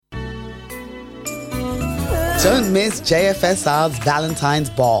Don't miss JFSR's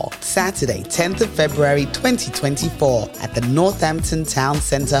Valentine's Ball, Saturday, 10th of February 2024 at the Northampton Town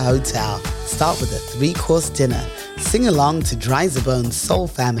Centre Hotel. Start with a 3-course dinner, sing along to Dryzerbone's Soul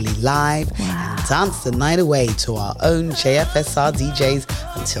Family live, and dance the night away to our own JFSR DJs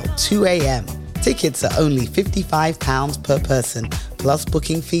until 2 a.m. Tickets are only £55 per person, plus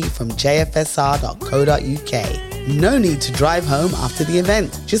booking fee from jfsr.co.uk. No need to drive home after the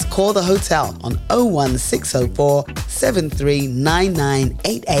event. Just call the hotel on 01604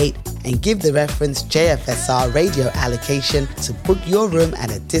 739988 and give the reference JFSR radio allocation to book your room at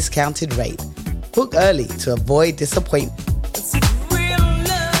a discounted rate. Book early to avoid disappointment.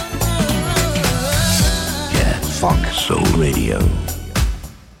 Yeah, Funk Soul Radio.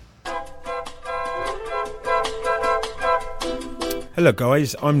 Hello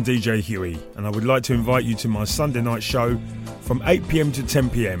guys, I'm DJ Huey and I would like to invite you to my Sunday night show from 8pm to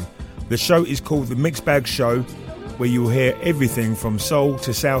 10pm. The show is called The Mixed Bag Show, where you will hear everything from soul to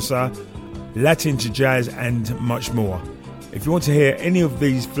salsa, Latin to jazz and much more. If you want to hear any of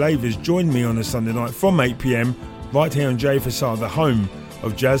these flavours, join me on a Sunday night from 8pm right here on JFSR, the home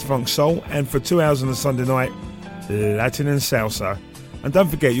of Jazz, Funk, Soul, and for 2 hours on a Sunday night, Latin and salsa. And don't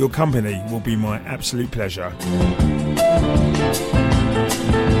forget, your company will be my absolute pleasure.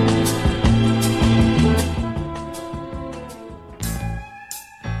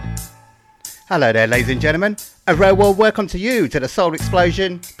 Hello there, ladies and gentlemen. A very well welcome to you to the Soul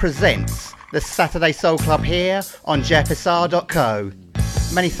Explosion presents the Saturday Soul Club here on JFSR.co.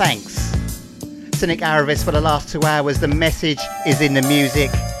 Many thanks to Nick Aravis for the last 2 hours. The message is in the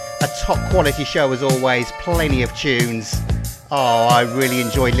music. A top quality show as always. Plenty of tunes. Oh, I really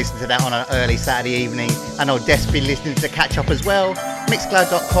enjoyed listening to that on an early Saturday evening, and I'll desperately listening to catch up as well.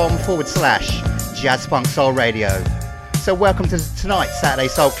 Mixcloud.com/Jazz Funk Soul Radio. So welcome to tonight's Saturday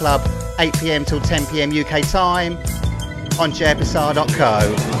Soul Club, 8pm till 10pm UK time on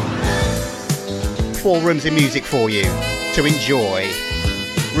JFSR.co. 4 rooms of music for you to enjoy.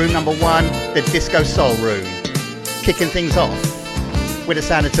 Room number 1, the Disco Soul Room. Kicking things off with the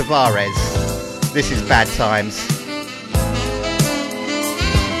sound of Tavares. This is Bad Times.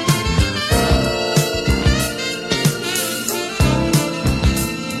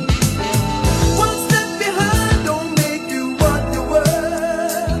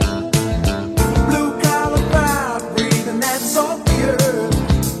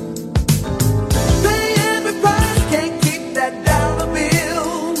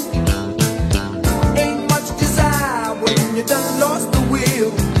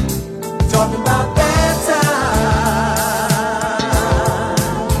 Talking about bad times.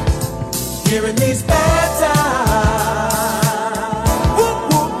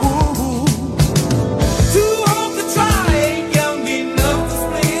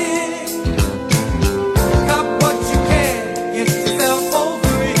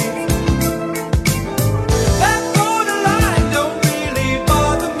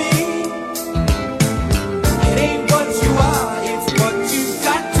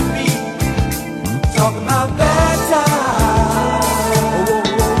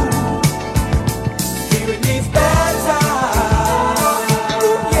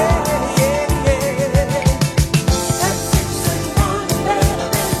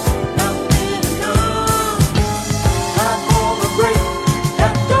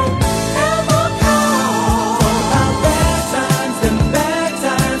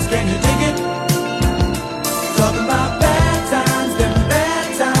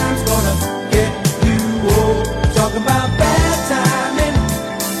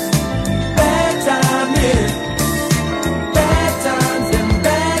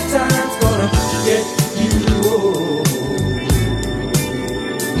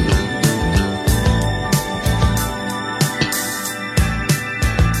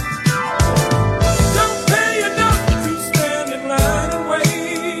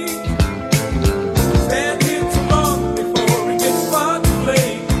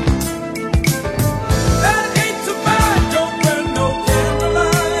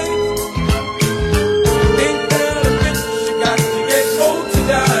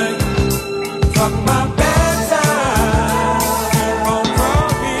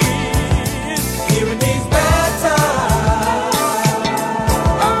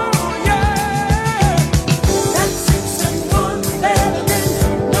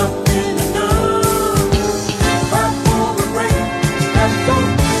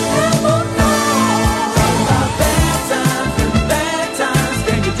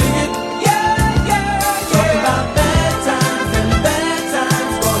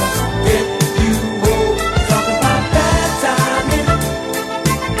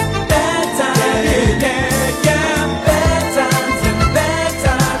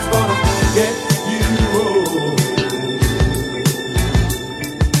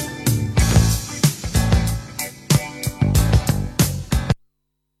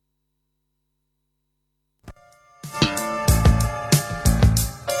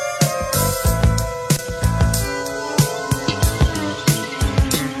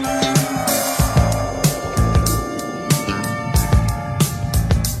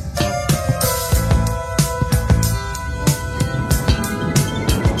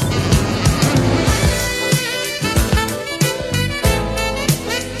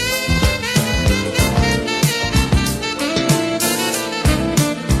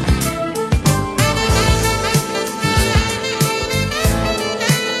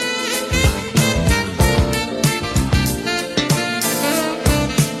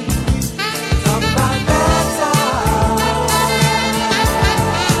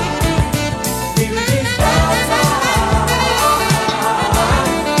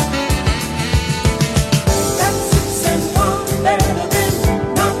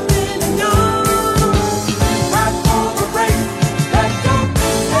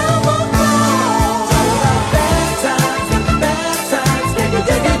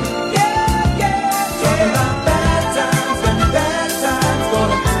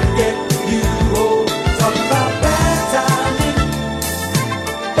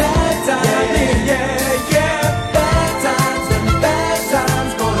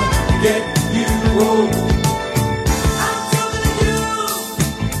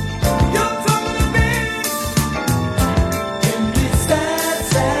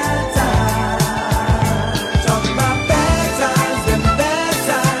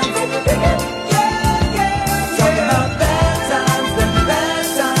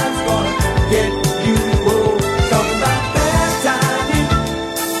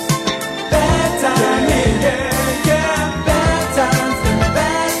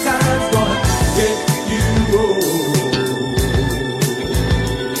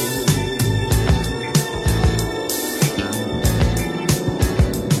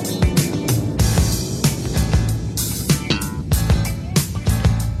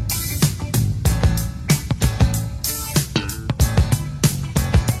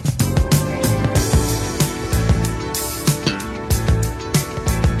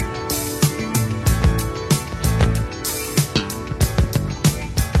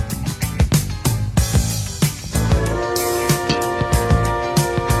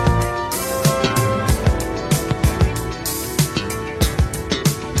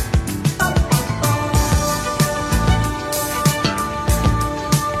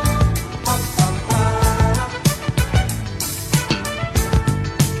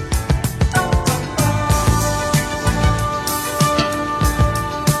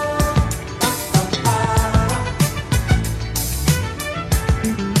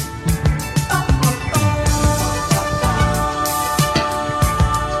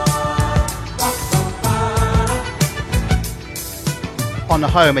 on the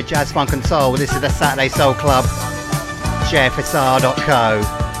home of Jazz Funk and Soul. This is the Saturday Soul Club, JFSR.co.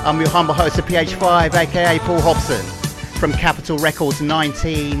 I'm your humble host of PH5, aka Paul Hobson, from Capitol Records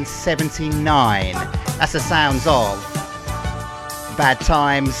 1979. That's the sounds of Bad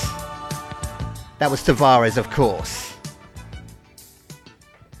Times. That was Tavares, of course.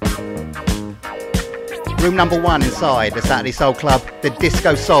 Room number 1 inside the Saturday Soul Club, the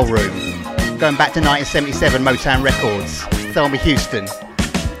Disco Soul Room. Going back to 1977 Motown Records. Thelma Houston.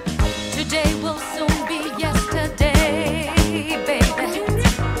 Today will soon be yesterday, baby.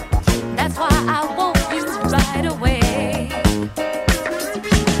 That's why I want you right away.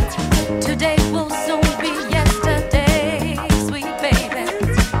 Today will soon be yesterday, sweet baby.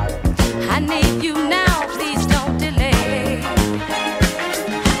 I need you now, please don't delay.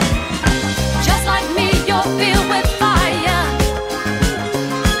 Just like me, you're filled with fire.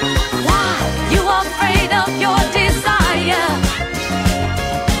 Why you afraid of your desire?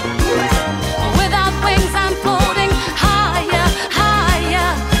 Without wings I'm floating higher,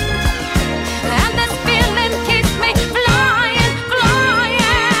 higher. And this feeling keeps me flying,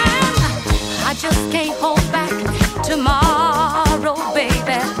 flying. I just can't hold back tomorrow,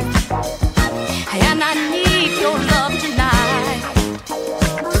 baby. And I need your love tonight.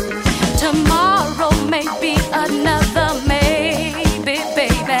 Tomorrow may be another maybe,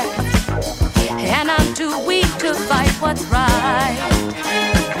 baby. And I'm too weak to fight what's right.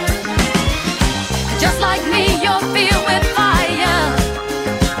 Just like me, you're filled with fire.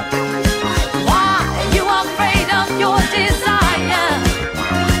 Why you afraid of your desire?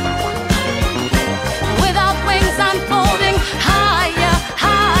 Without wings I'm floating higher,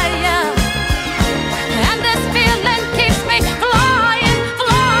 higher. And this feeling keeps me flying,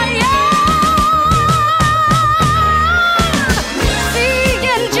 flying.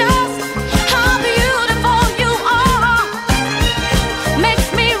 Seeing just how beautiful you are makes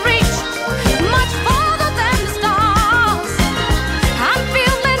me reach much farther than the stars. I'm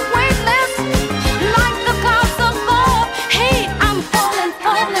feeling weightless like the clouds above. Hey, I'm falling,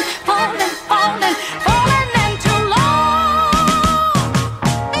 falling, falling, falling, falling into love.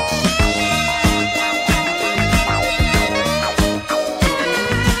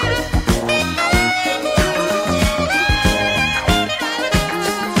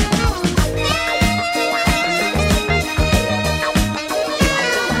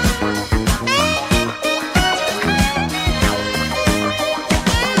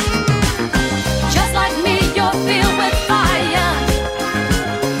 Just like me, you're filled with fire.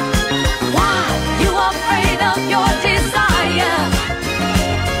 Why you afraid of your desire?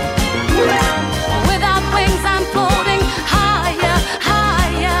 Without wings I'm floating higher,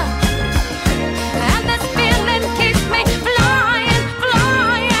 higher. And this feeling keeps me flying,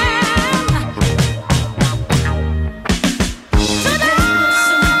 flying. Today will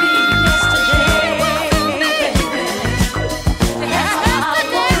soon be yesterday, baby. That's why I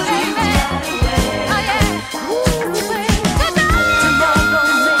want you right away. Tomorrow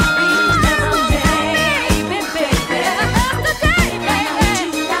may be another day, baby.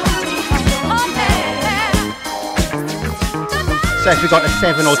 So if we got a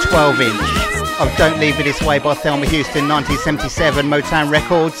 7 or 12 inch of Don't Leave Me This Way by Thelma Houston, 1977 Motown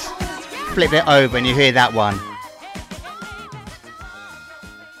Records, flip it over and you hear that one.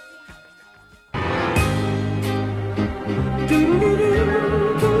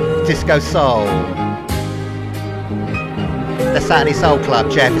 Disco Soul. The Saturday Soul Club,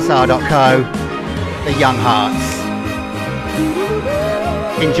 JFSR.co, the Young Hearts.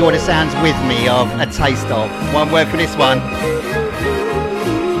 Enjoy the sounds with me of A Taste Of. One word for this one.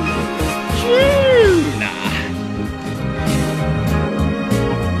 CHOOON.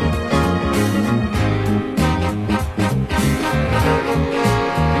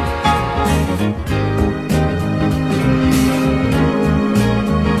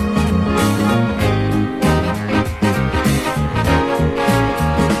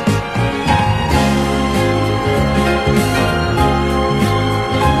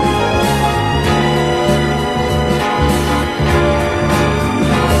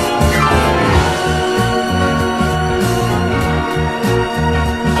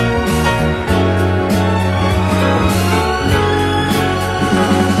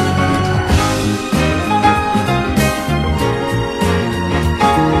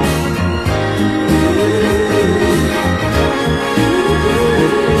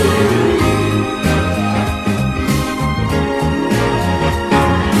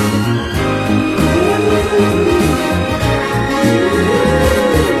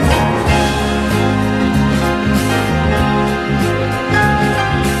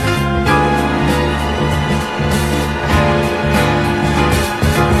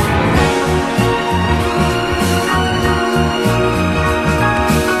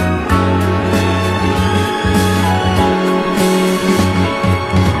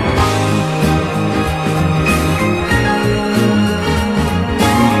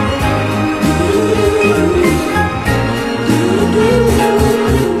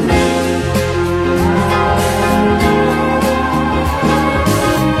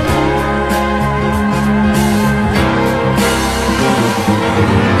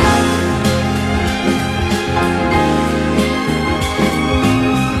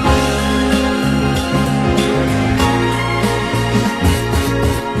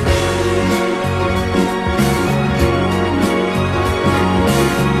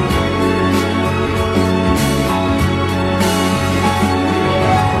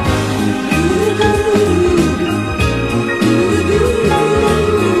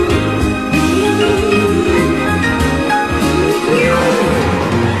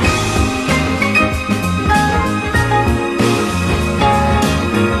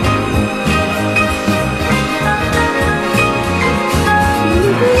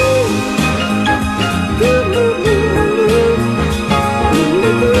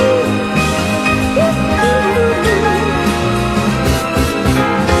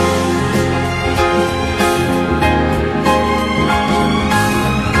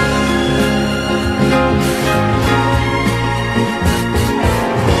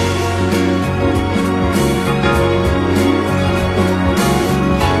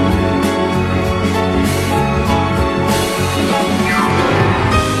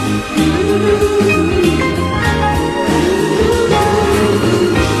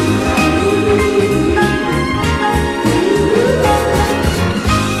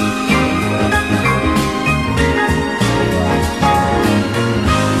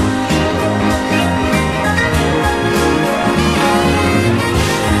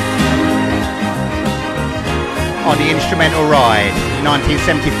 on the instrumental ride.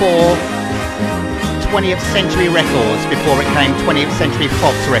 1974, 20th Century Records, before it came 20th Century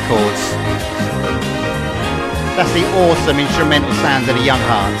Fox Records. That's the awesome instrumental sounds of the Young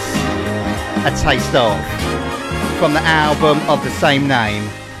Hearts. A taste of, from the album of the same name.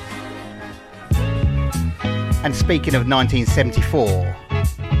 And speaking of 1974,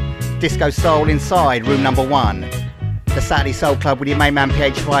 Disco Soul inside room number 1. The Saturday Soul Club with your main man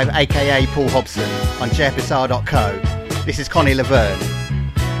PH5, aka Paul Hobson, on JFSR.co. This is Connie Laverne.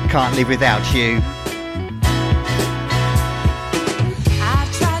 Can't live without you.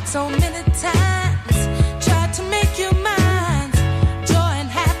 I've tried so many times, tried to make you mine. Joy and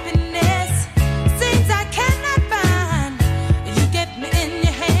happiness, things I cannot find. You get me in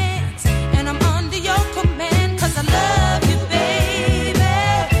your hands, and I'm under your command. 'Cause I love you, baby.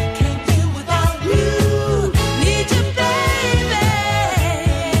 Can't live without you. Need you, baby.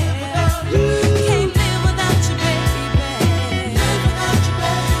 Can't live without you, baby.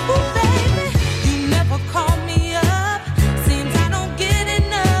 Ooh, baby, you never call me up. Seems I don't get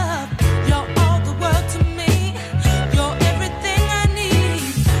enough. You're all the world to me. You're everything I need.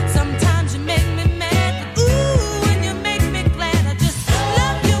 Sometimes you make me mad, but ooh, when you make me glad, I just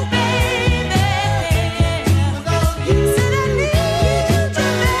love you, baby. Said I need you,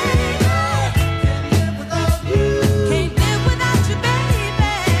 baby. Can't live without you, baby.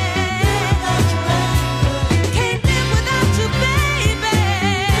 Can't live without you, baby.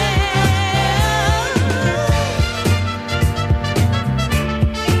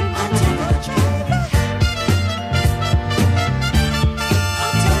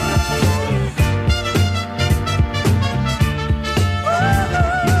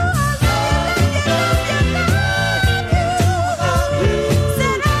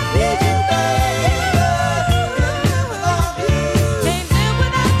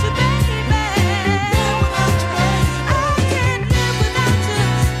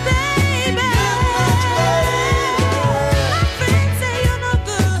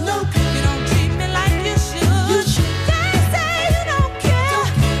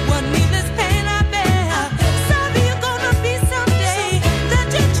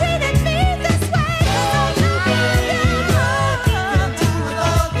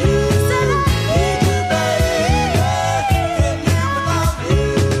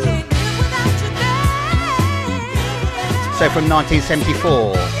 So from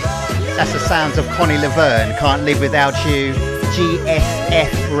 1974, that's the sounds of Connie Laverne, Can't Live Without You,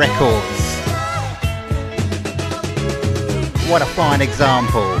 GSF Records. What a fine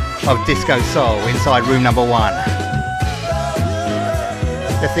example of disco soul inside room number 1.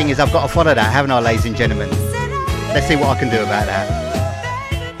 The thing is, I've got to follow that, haven't I, ladies and gentlemen? Let's see what I can do about that.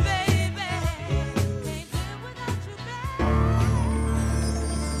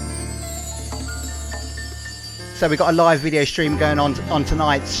 So we've got a live video stream going on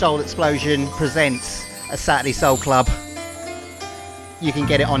tonight's Soul Explosion presents a Saturday Soul Club. You can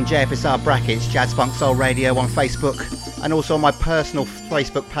get it on JFSR brackets, Jazz Funk Soul Radio on Facebook, and also on my personal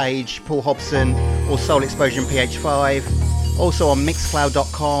Facebook page, Paul Hobson, or Soul Explosion PH5. Also on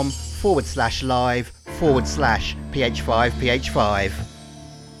mixcloud.com/live/PH5PH5.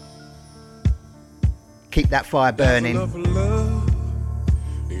 Keep that fire burning. Love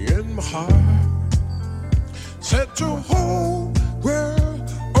in my heart. Set your whole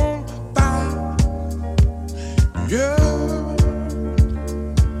world on fire, yeah.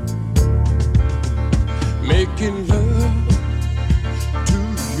 Making love to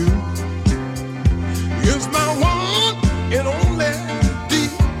you is my one and only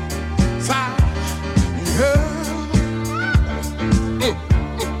desire, yeah.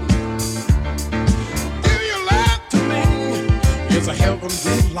 Give your love to me is a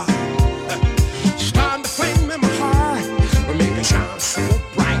heavenly light. Shine so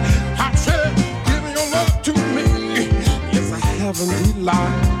bright. I said, giving your love to me is a heavenly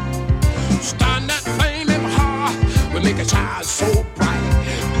light. Starting that flame in my heart will make it shine so bright.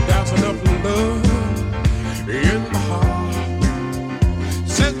 There's enough love in my heart.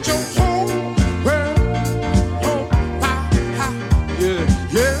 Set your whole world on fire, yeah,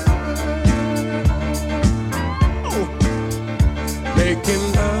 yeah. Oh, making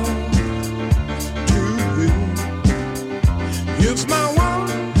love. It's my one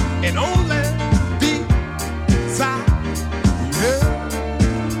and only desire. Yeah.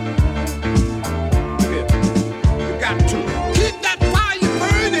 You got to keep that fire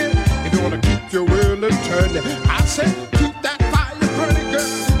burning if you want to keep your world turning. I said keep that fire burning, girl,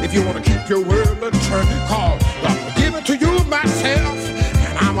 if you want to keep your world turning. Cause I'm giving to you myself,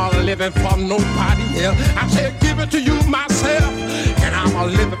 and I'm a living for nobody else. I said give it to you myself, and I'm a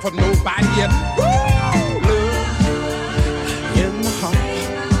living for nobody else. Woo! Love.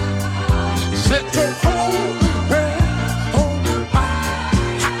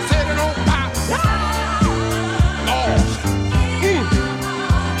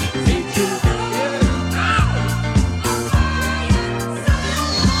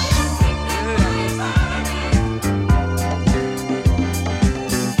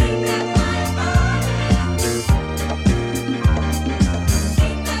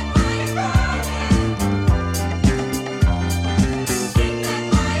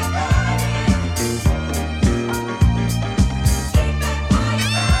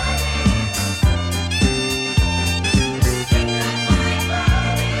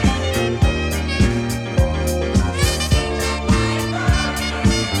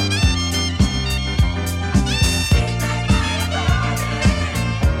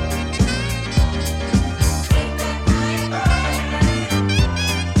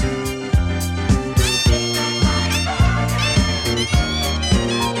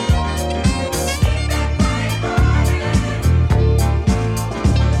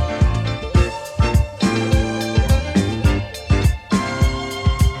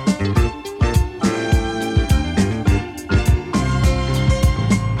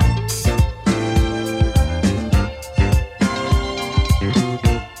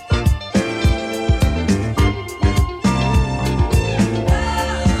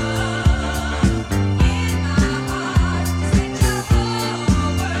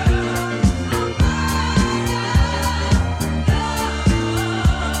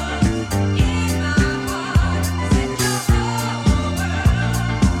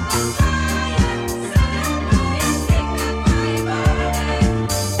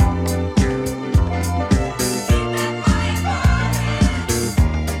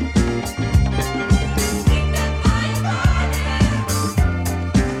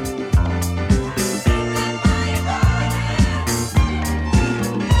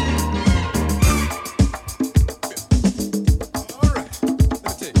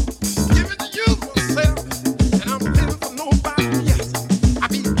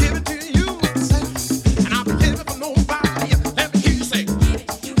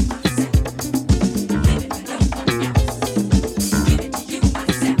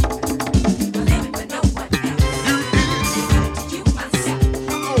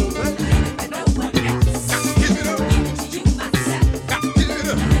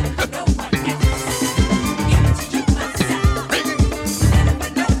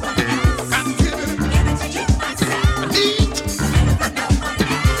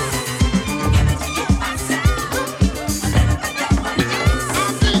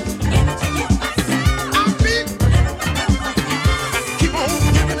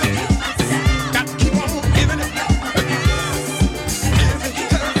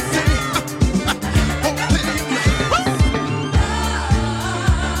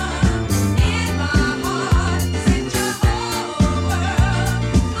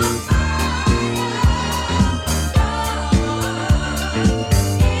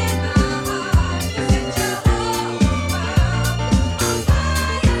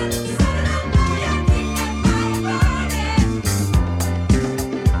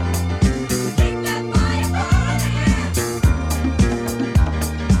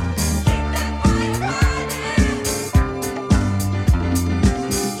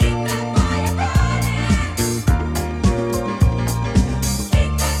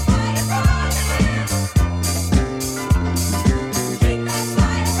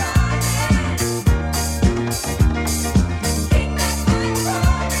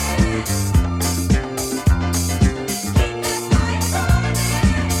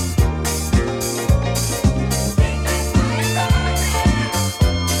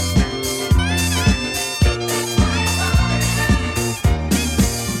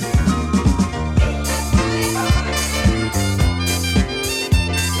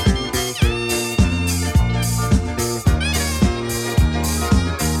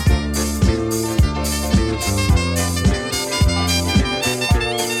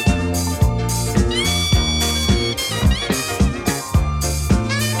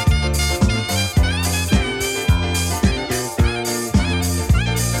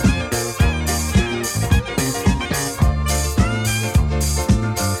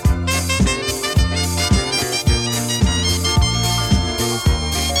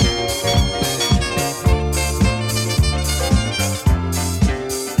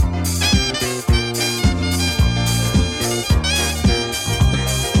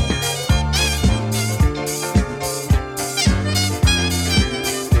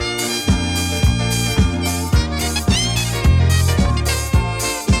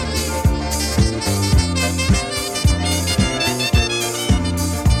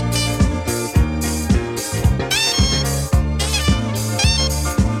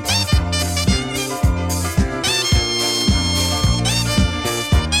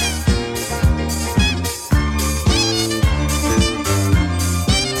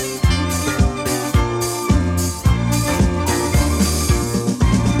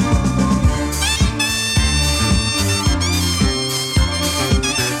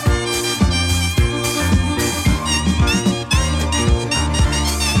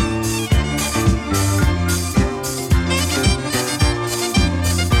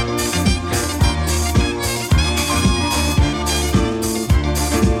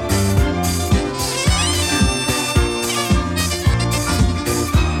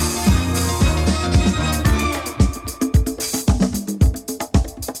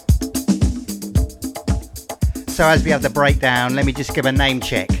 So as we have the breakdown, let me just give a name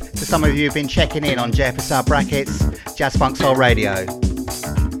check to some of you who've been checking in on JFSR brackets, Jazz Funk Soul Radio.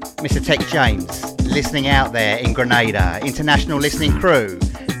 Mr. Tech James, listening out there in Grenada, international listening crew,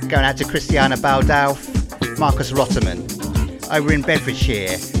 going out to Christiana Baldauf, Marcus Rotterman, over in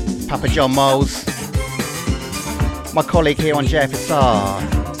Bedfordshire, Papa John Moles, my colleague here on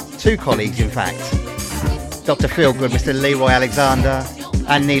JFSR, two colleagues in fact, Dr. Feelgood, Mr. Leroy Alexander,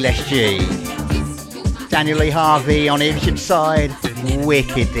 and Neil SG. Daniel Lee Harvey on Egypt side,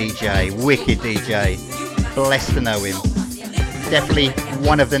 wicked DJ, blessed to know him. Definitely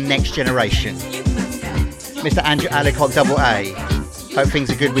one of the next generation. Mr. Andrew Alicock Double A, hope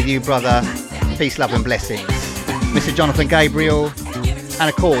things are good with you, brother. Peace, love and blessings. Mr. Jonathan Gabriel, and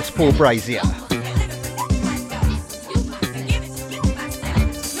of course Paul Brazier.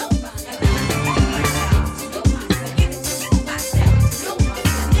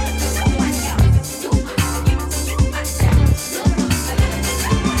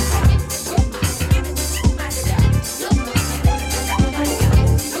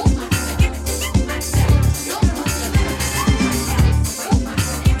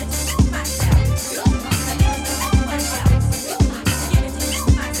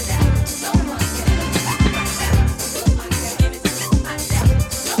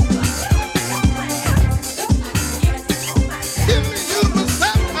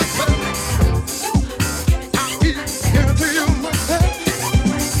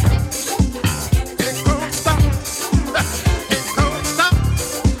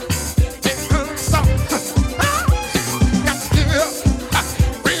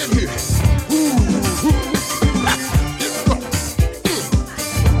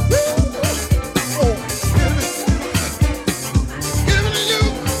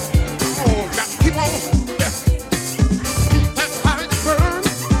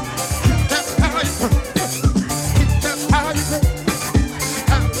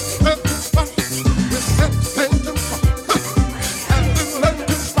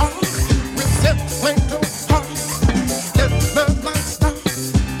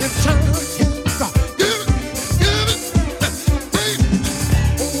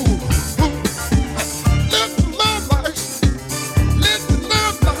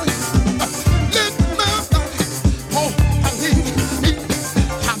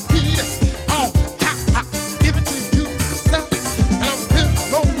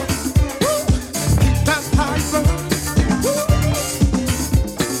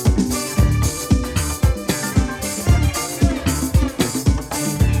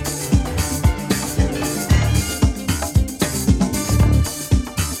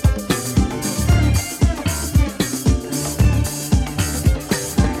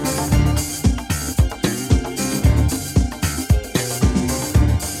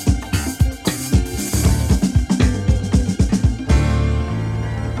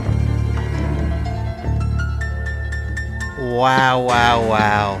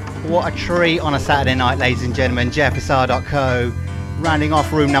 Wow. What a treat on a Saturday night, ladies and gentlemen. JFSR.co, rounding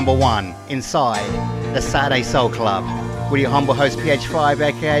off room number 1 inside the Saturday Soul Club with your humble host PH5,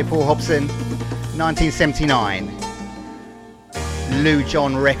 aka Paul Hobson. 1979. Lou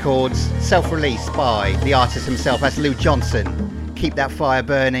John Records, self-released by the artist himself, that's Lou Johnson. Keep That Fire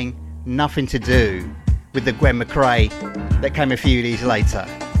Burning, nothing to do with the Gwen McRae that came a few years later.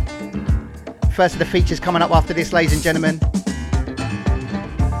 First of the features coming up after this, ladies and gentlemen,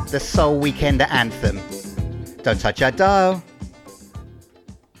 the Soul Weekender anthem. Don't touch that dial.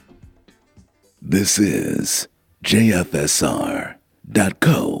 This is JFSR.co.uk.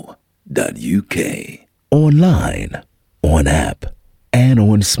 Online, on app, and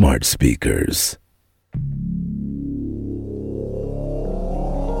on smart speakers.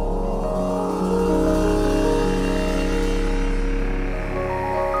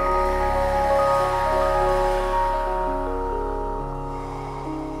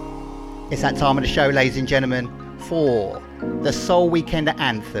 It's that time of the show, ladies and gentlemen, for the Soul Weekender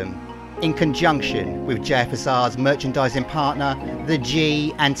anthem in conjunction with JFSR's merchandising partner, the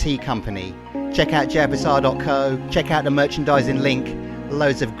G&T Company. Check out JFSR.co, check out the merchandising link.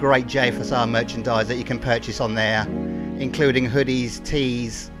 Loads of great JFSR merchandise that you can purchase on there, including hoodies,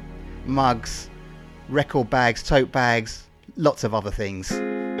 tees, mugs, record bags, tote bags, lots of other things.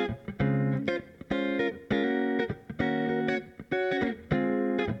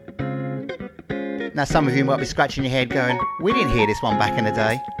 Now some of you might be scratching your head going, we didn't hear this one back in the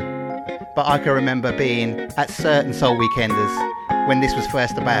day. But I can remember being at certain Soul Weekenders when this was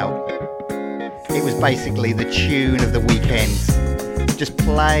first about. It was basically the tune of the weekends. Just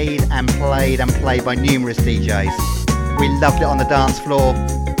played and played and played by numerous DJs. We loved it on the dance floor.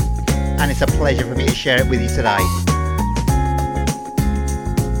 and it's a pleasure for me to share it with you today.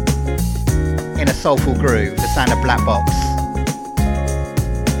 In a soulful groove, the sound of Black Box.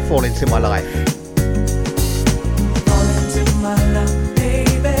 Fall into my life. Fall into my love,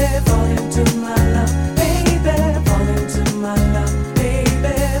 baby. Fall into my love, baby. Fall into my love,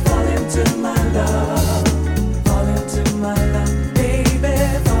 baby. Fall into my love. Fall into my love, baby.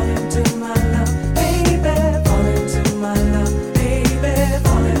 Fall into my love, baby. Fall into my love, baby.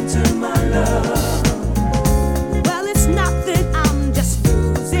 Fall into my love. Well, it's not that I'm just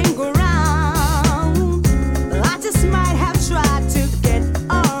losing ground. I just might have tried to get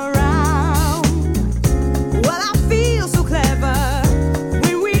around. Well, I feel so clever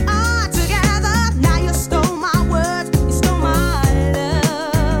when we are together. Now you stole my words, you stole my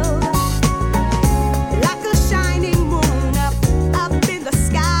love. Like a shining moon up in the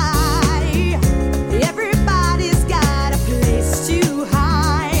sky. Everybody's got a place to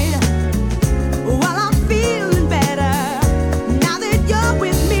hide. Well, I'm feeling better now that you're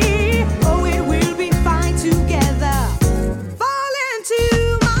with me. Oh, it will be fine together. Fall into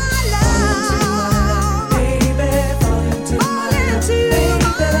my love, baby. Fall into my love, baby.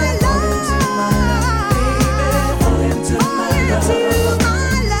 Fall into my love, baby. Fall into my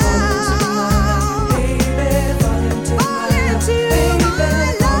love, baby. Fall into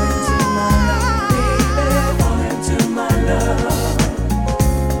my love, fall into my love.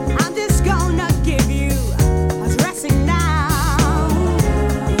 I'm just gonna give you a dressing now.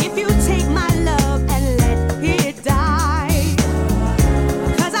 If you take my love and let it die,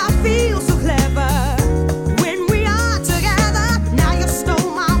 'cause I feel so clever when we are together. Now you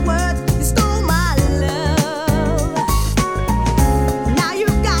stole my words, you stole my love. Now you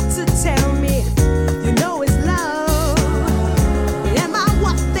got to tell me, you know it's love. And by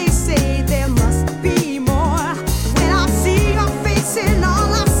what they say, there must be more. When I see your face and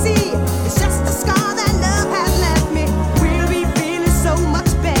all I see is just the scar that love has left me, we'll be feeling so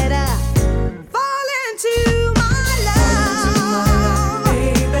much better. Fall into my love,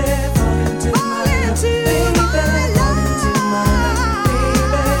 baby. Fall into my love, baby.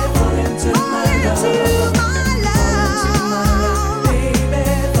 Fall into my love, baby. Fall into my love, baby.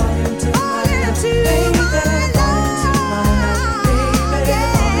 Fall into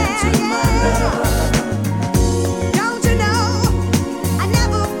my love, baby. Don't you know, I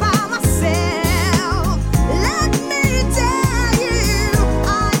never found myself. Let me tell you,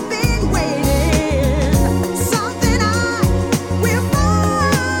 I've been waiting. Something I will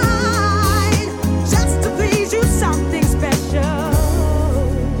find just to please you, something special.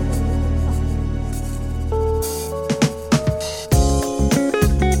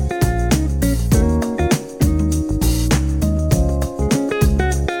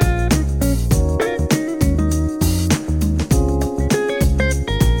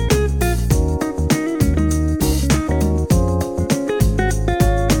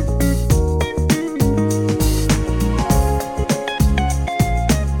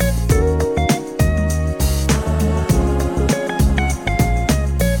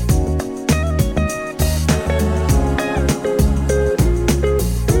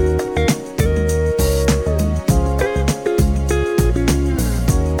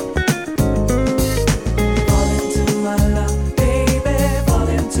 Fall into my love, baby. Fall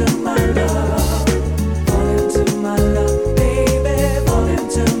into my love. Fall into my love, baby. Fall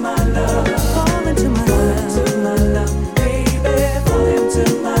into my love. Fall into my love, baby. Fall into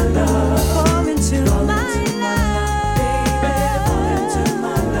my love. Fall into my love, baby. Fall into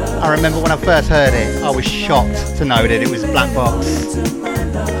my love. I remember when I first heard it, I was shocked to know that it was Black Box.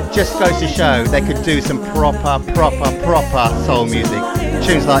 Just goes to show they could do some proper soul music.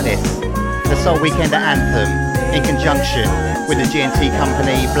 Tunes like this, the Soul Weekender anthem, in conjunction with the G&T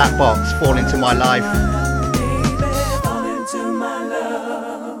company, Black Box, Fall Into My Life.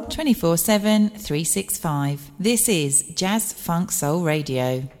 24/7, 365. This is Jazz Funk Soul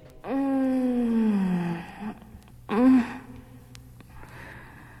Radio.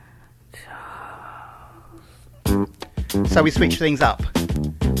 So we switch things up.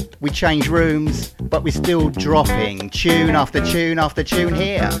 We change rooms, but we're still dropping tune after tune after tune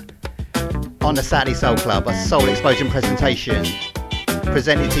here on the Saturday Soul Club, a soul explosion presentation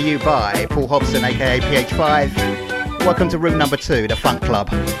presented to you by Paul Hobson, aka PH5. Welcome to room number 2, the Funk Club.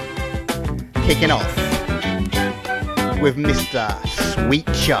 Kicking off with Mr. Sweet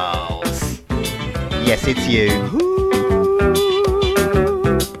Charles. Yes, it's you.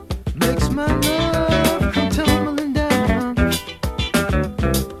 Makes my love come tumbling down.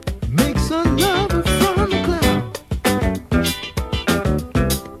 Makes a lover from the cloud.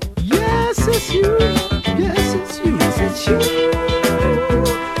 Yes, it's you. Yes, it's you. Yes, it's you.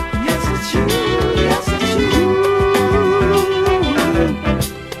 Yes, it's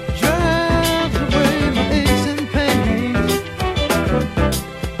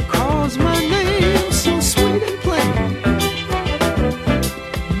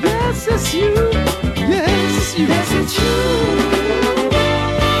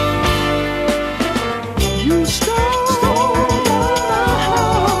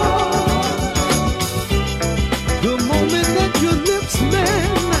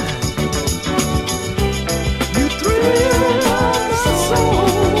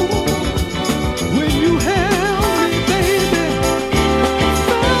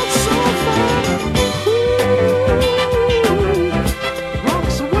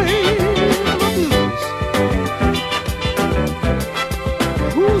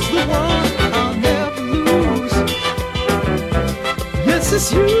Who's the one I'll never lose? Yes,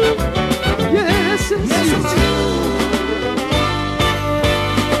 it's you. Yes, it's you.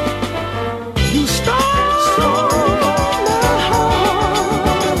 You stole my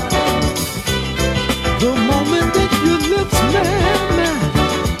heart the moment that your lips met mine.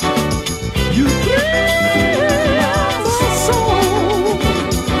 You thrilled my soul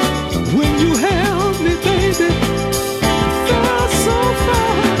when you held me, baby. Felt so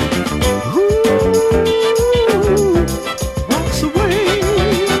fine. Ooh, walks away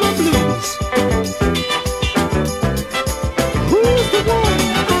my blues. Who's the one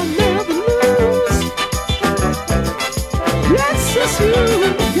I'll never lose? Yes, it's you.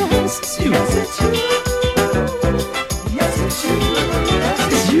 Yes, it's you. Yes, it's you. Yes, it's you.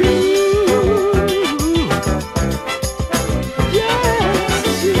 It's you. Yes,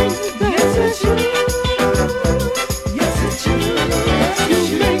 it's you. Yes, it's you. Yes, it's you.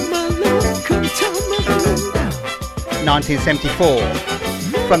 You make my love come tell my feeling down.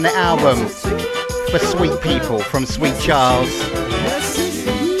 1974, from the album For Sweet People from Sweet Charles.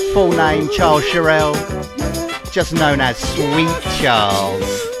 Full name Charles Sherrill, just known as Sweet Charles.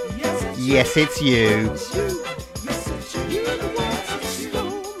 Yes, it's you.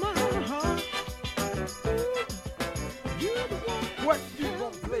 What you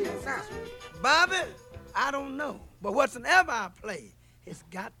gonna play now? Bobby, I don't know. But whatsoever I play, it's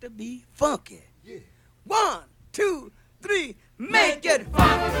got to be funky. Yeah. 1, 2, 3, make it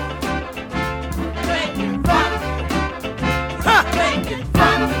funky. Make it funky. Ha! Make it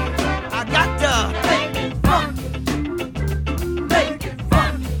funky. I got to make it funky. Make it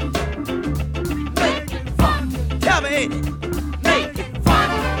funky. Make it funky. Tell me, ain't it? Make it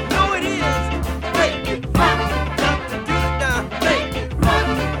funky. No, it is. Make it funky. Got to do it now. Make it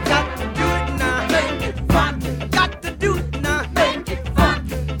funky. Got to do it now. Make it funky. Got to do it now. Make it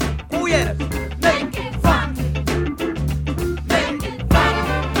funky. Oh yes. Make it funky. Make it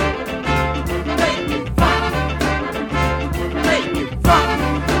funky. Make it funky. Make it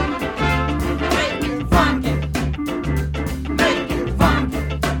funky. Make it funky. Make it funky.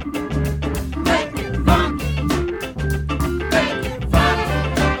 Make it funky. Make it funky.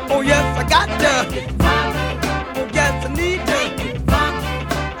 Oh yes, I got to. Oh yes, I need to.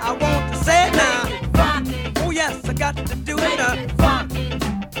 I want to say it now. Oh yes, I got to do it now.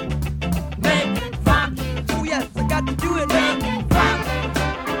 Oh yes, I got to do it now.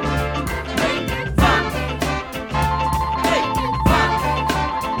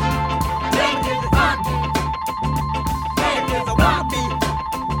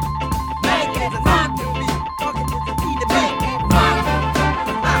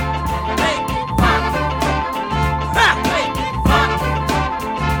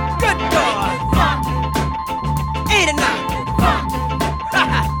 Good God. Ain't it now?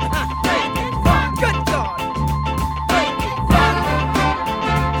 Good God.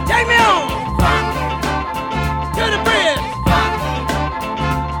 Take me on. To the bridge.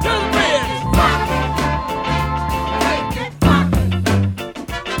 To the bridge.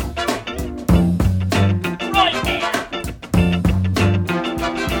 Right there.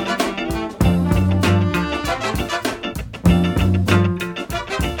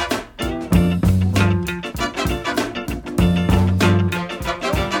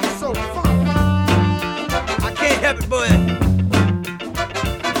 So funky. I can't help it, boy.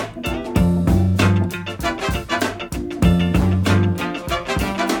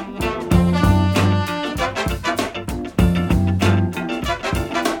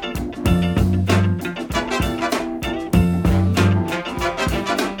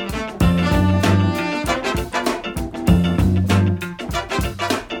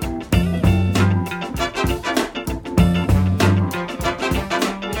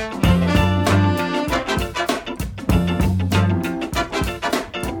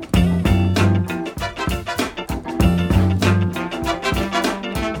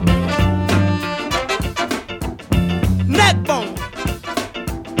 Neck bone.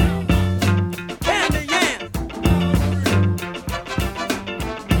 Candy yam.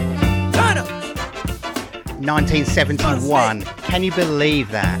 Turnips. 1971. Can you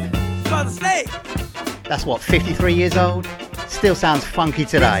believe that? Mother steak. That's what, 53 years old? Still sounds funky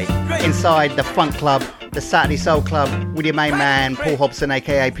today. Inside the Funk Club, the Saturday Soul Club, with your main man, Paul Hobson,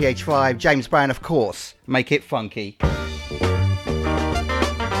 aka PH5, James Brown, of course. Make it funky.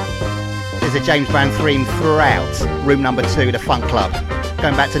 There's a James Brown theme throughout room number 2, the Funk Club.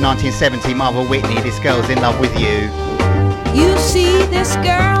 Going back to 1970, Marvel Whitney, This Girl's in Love with You. You see this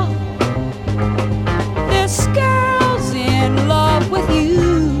girl? This girl's in love with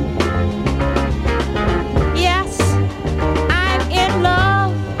you. Yes, I'm in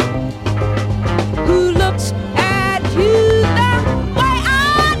love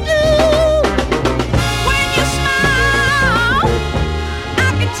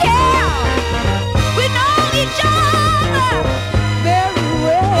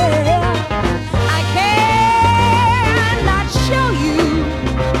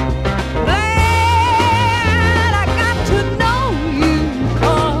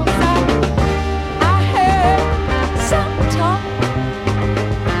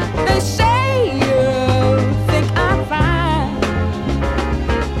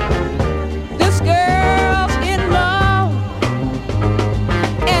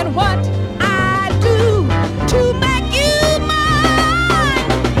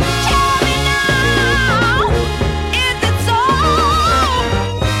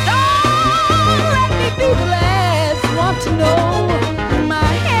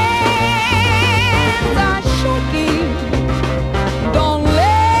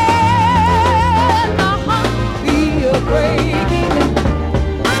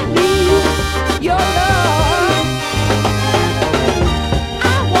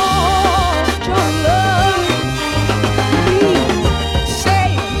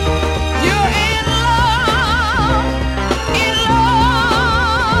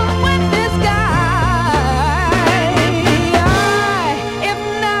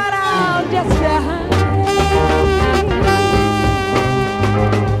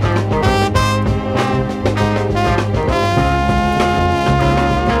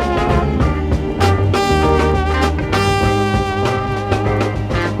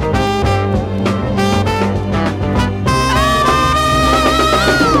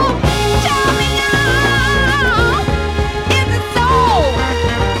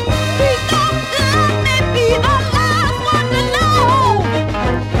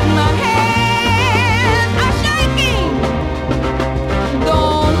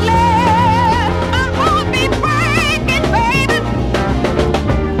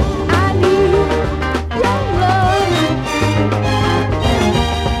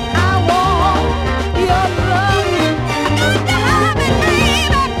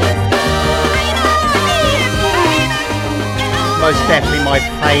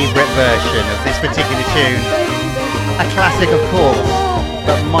favourite version of this particular tune. A classic, of course,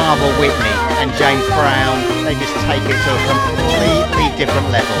 but Marvel Whitney and James Brown, they just take it to a completely different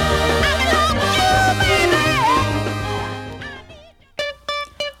level.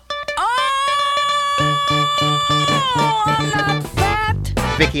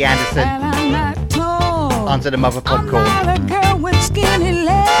 Vicky Anderson, onto the Mother Popcorn. I'm not a girl with skinny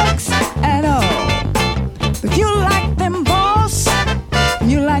legs at all. But you like them boss,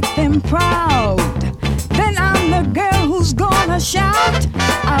 you like them proud. Then I'm the girl who's gonna shout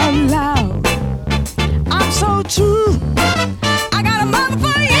out loud. I'm so true, I got a mother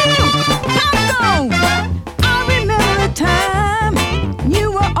for you. Come on, I remember the time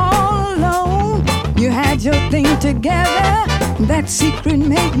you were all alone. You had your thing together, that secret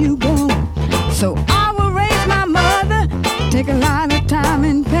made you go. So I will raise my mother, take a lot of time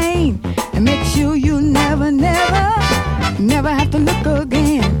and pain, and make sure you never, never, never have to look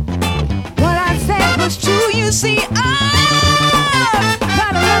again. What I said was true, you see, I've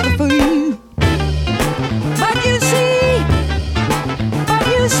got a love for you. But you see, but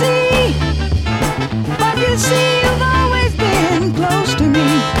you see, but you see, you've always been close to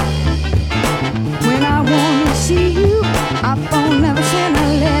me. When I wanna see you, I phone, never send a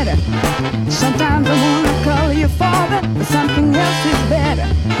letter. Sometimes I wanna call your father, but something else is better.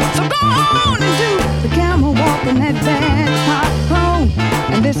 So go on and do the camel walk in that bad popcorn.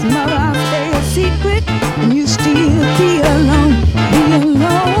 And this mother, I'll stay a secret, and you still be alone. Be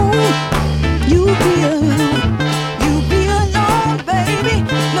alone, you be alone. You be alone, baby,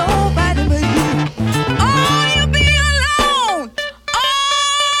 nobody but you. Oh, you be alone. Oh,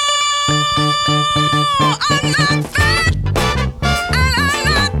 I'm not fat, and I'm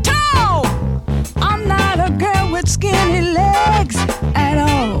not tall. I'm not a girl with skinny legs at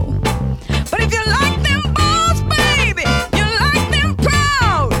all. But if you like them balls, baby, you like them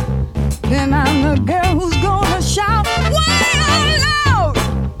proud, then I'm the girl who's gonna shout way out loud.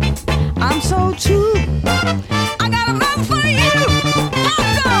 I'm so true, I got a love for you.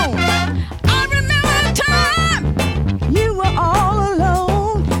 Hold on, I remember the time you were all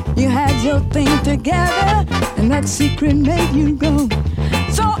alone. You had your thing together, and that secret made you go.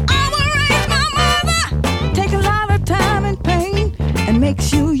 So I will raise my mother, take a lot of time and pain, and make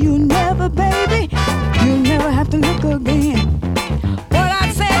sure you never, baby, you never have to look again. What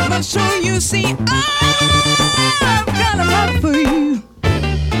I said was true, you see, I've got a love for you.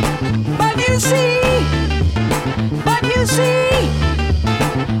 But you see, but you see,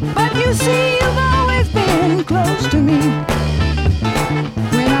 but you see, you've always been close to me.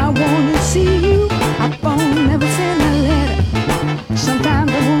 When I wanna see you, I phone, never send a letter.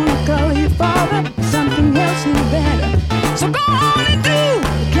 Sometimes I wanna call your father, something else is better. So go on and do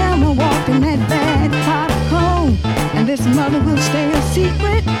the camel walk in that bad popcorn. And this mother will stay a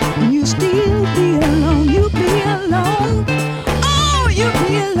secret, and you still be alone. You be alone. Oh, you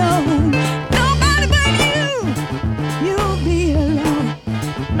be alone. Nobody but you. You'll be alone.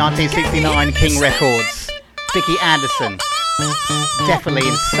 1969 King Records. Vicky Anderson. Definitely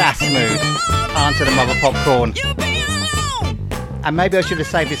in sass mood. Onto the Mother Popcorn. And maybe I should have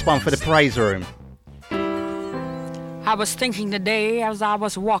saved this one for the praise room. I was thinking today as I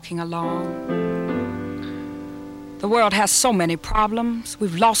was walking along. The world has so many problems.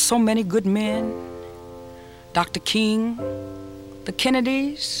 We've lost so many good men. Dr. King, the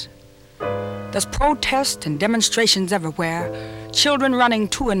Kennedys. There's protests and demonstrations everywhere. Children running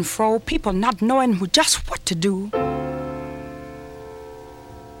to and fro. People not knowing just what to do.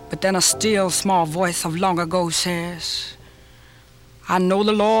 But then a still small voice of long ago says, I know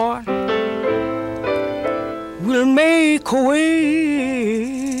the Lord will make a way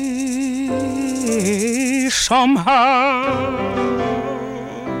somehow.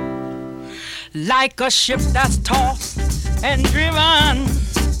 Like a ship that's tossed and driven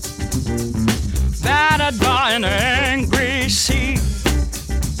by a dark and angry sea.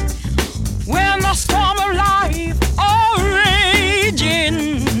 When the storm of life all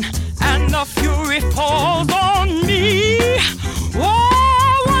raging and the fury falls on me,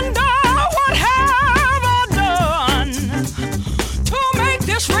 oh, wonder what have I done to make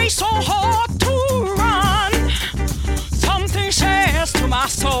this race so hard to run. Something says to my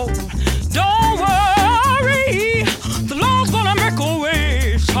soul, don't worry, the Lord's gonna make a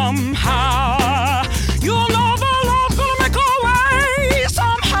way somehow. You know the Lord's gonna make a way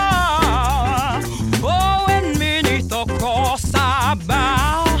somehow. Oh, and beneath the cross I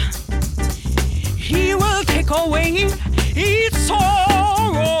bow. He will take away each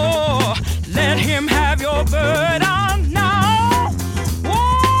sorrow. Let him have your burden now.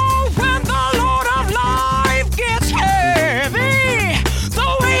 Oh, when the Lord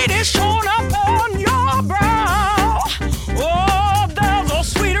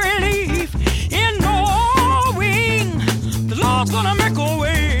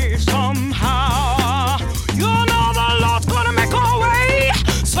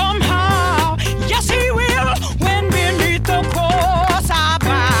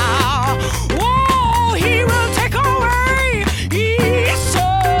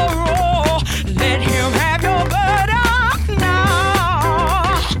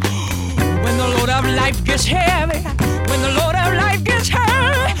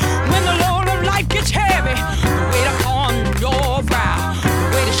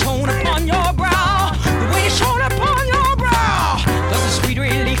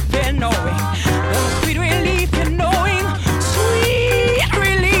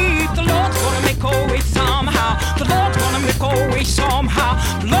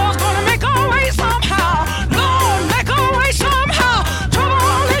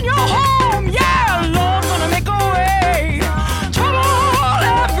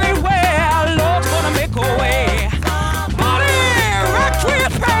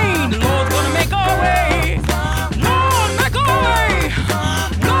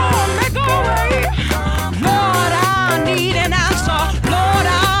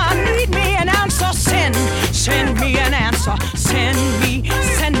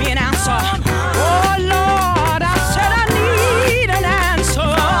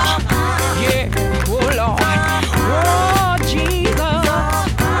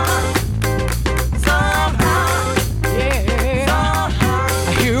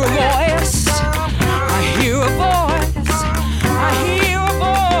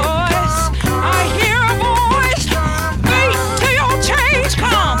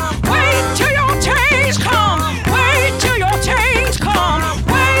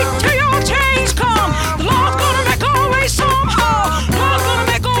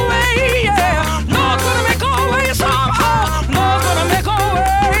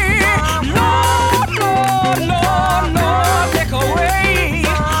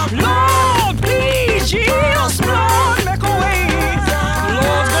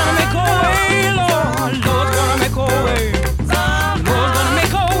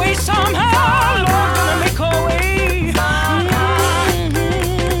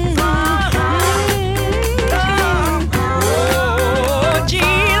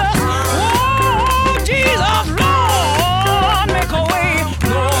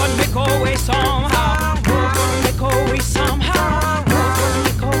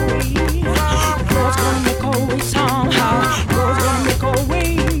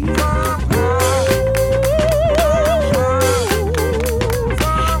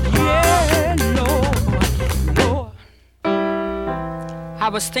I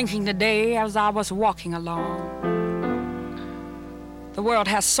was thinking today as I was walking along. The world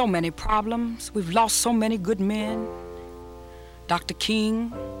has so many problems. We've lost so many good men. Dr.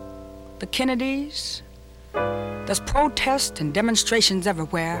 King, the Kennedys. There's protests and demonstrations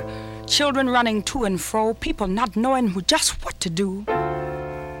everywhere. Children running to and fro. People not knowing just what to do.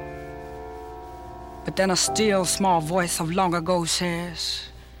 But then a still small voice of long ago says,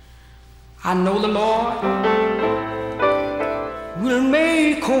 I know the Lord will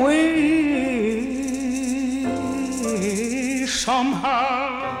make a way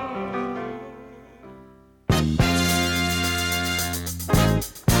somehow.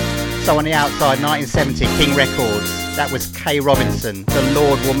 So on the outside, 1970, King Records. That was Kay Robinson. The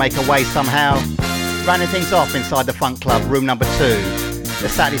Lord will make a way somehow. Running things off inside the Funk Club, room number 2. The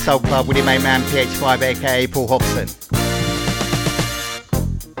Saturday Soul Club with your main man PH5 aka Paul Hobson.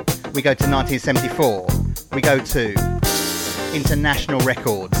 We go to 1974. We go to International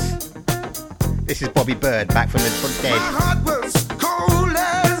Records. This is Bobby Bird, back from the dead. My heart was cold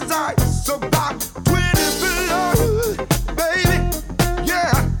as ice, about 20 below, baby,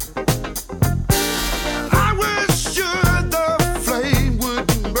 yeah. I was sure the flame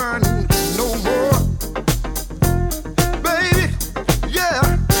wouldn't burn no more, baby,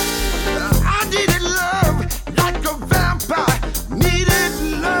 yeah. I needed love like a vampire needed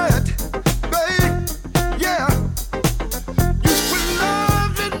blood, baby, yeah. You put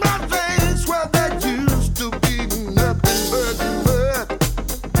love in my veins where there used to be nothing but mud.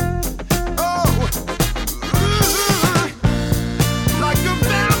 Oh, ooh, like a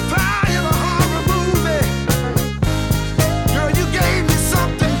vampire in a horror movie. Girl, you gave me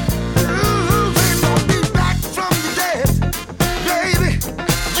something. Ooh, they brought me back from the dead, baby.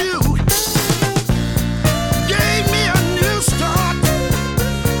 You gave me a new start,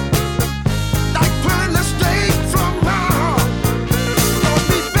 like pulling a stake from my heart. Brought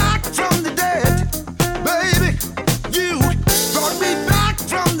me back from the dead, baby. You brought me back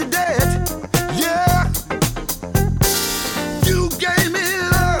from the dead, yeah. You gave me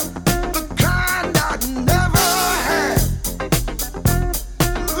love, the kind I never had.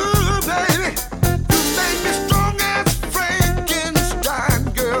 Ooh, baby, you made me strong as Frankenstein,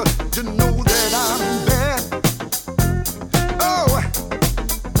 girl, to know that I'm bad. Oh,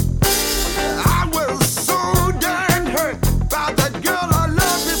 I was so darn hurt by that girl I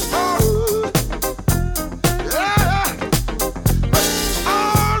loved before. Yeah, but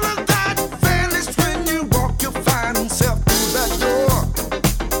all of that vanished when you walk your fine self through that door.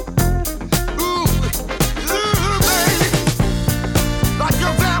 Ooh, baby, like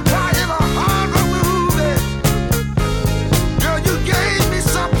a vampire in a horror movie. Girl, you gave me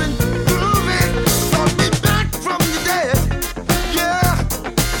something groovy, brought me back from the dead. Yeah,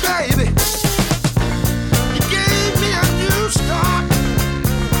 baby, you gave me a new start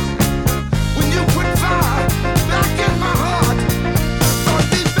when you put fire back in my heart. Brought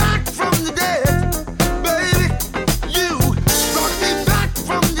me back from the dead, baby. You brought me back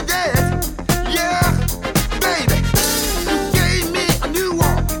from the dead. Yeah, baby, you gave me a new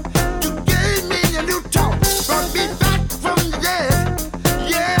walk. You gave me a new talk. Brought me back from the dead.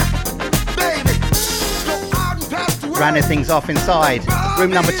 Yeah, baby, go out and pass the word. Rounding things off inside,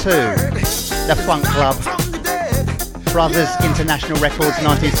 room number 2. The Funk Club. Brothers International Records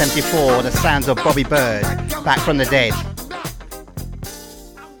 1974. The sounds of Bobby Bird, back from the dead.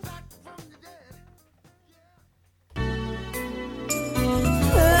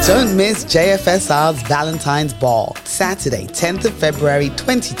 Don't miss JFSR's Valentine's Ball, Saturday, 10th of February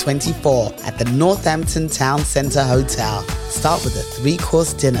 2024 at the Northampton Town Centre Hotel. Start with a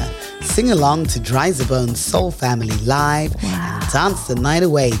 3-course dinner, sing along to Dryzabone's Soul Family live, and dance the night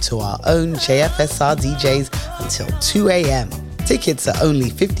away to our own JFSR DJs until 2 a.m. Tickets are only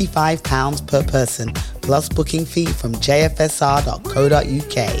 £55 per person, plus booking fee from jfsr.co.uk.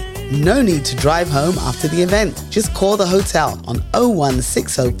 No need to drive home after the event. Just call the hotel on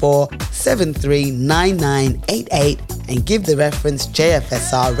 01604 739988 and give the reference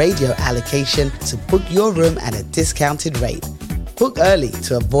JFSR radio allocation to book your room at a discounted rate. Book early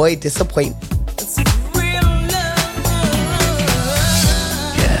to avoid disappointment.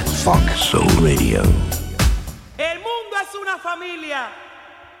 Yeah, Funk Soul Radio. El mundo es una familia.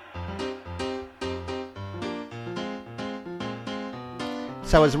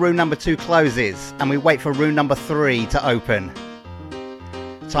 So as room number 2 closes and we wait for room number 3 to open,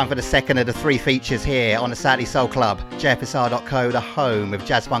 time for the second of the 3 features here on the Saturday Soul Club, JFSR.co, the home of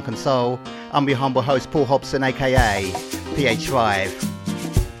jazz, funk and soul. I'm your humble host Paul Hobson aka PH5.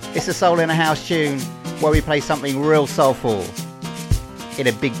 It's a soul in a house tune where we play something real soulful in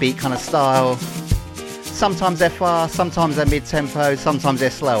a big beat kind of style. Sometimes they're fast, sometimes they're mid-tempo, sometimes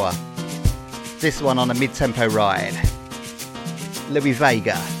they're slower. This one on a mid-tempo ride. Louis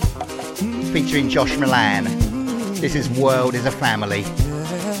Vega, featuring Josh Milan. This is World is a Family.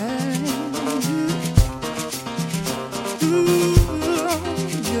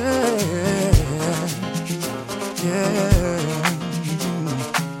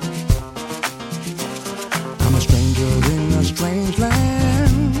 I'm a stranger in a strange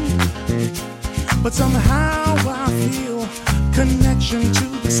land, but somehow I feel connection to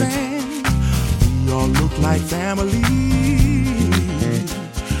the sand. We all look like family.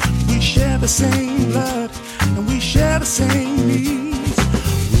 We share the same blood and we share the same needs.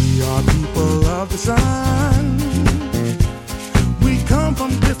 We are people of the sun. We come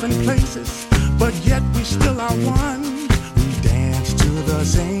from different places, but yet we still are one. We dance to the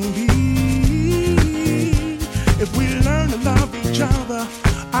same beat. If we learn to love each other,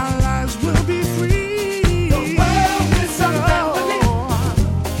 our lives will be free. The world is a family.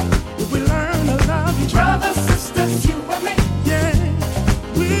 If we learn to love each other, brothers, sisters, you and me. Yeah,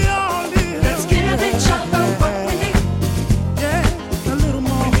 we all live. Let's give each other what we need. Yeah, a little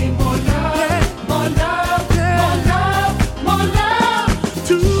more. We need more love, yeah. More love, yeah. More love, more love.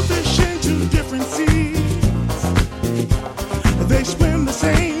 Two fish in two different seas. They swim the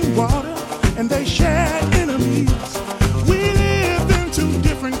same water and they share enemies. We live in two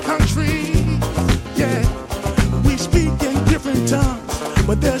different countries. Yeah, we speak in different tongues,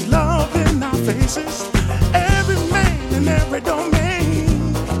 but there's love in our faces. Every man in every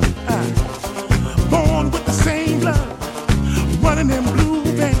domain, born with the same blood, running in blue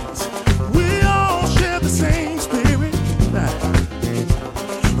veins. We all share the same spirit.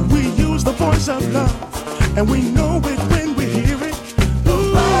 We use the voice of love, and we know it when we hear it.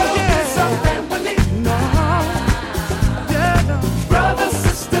 Ooh, yeah. Family. No. Yeah, no. Brothers,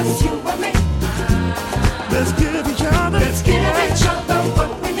 sisters, you and me. Let's give each other. Let's give each other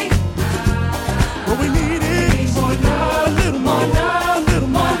what we need. What we need is more love, a little more love, a little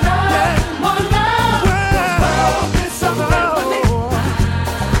more love, yeah. More love. Well, it's a family.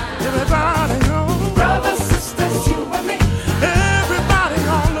 Everybody knows. Brothers, sisters, you and me. Everybody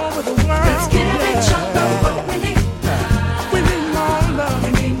all over the world. Let's give each other what we need. We need more love. We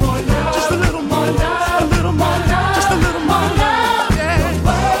need more love. Just a little more love. A little more love. Just a little more love. Yeah. The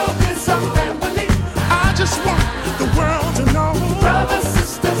world is a family. I just want the world to know. Brothers,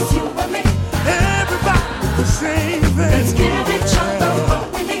 sisters, you and me. Everybody the same thing. Let's give each other what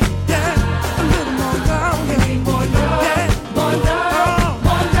we need. Yeah. A little more love. We need more love. Yeah. More love.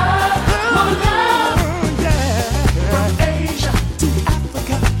 More love. More love. Yeah. From Asia to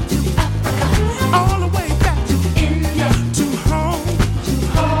Africa. To Africa. All the way back to India. To home. To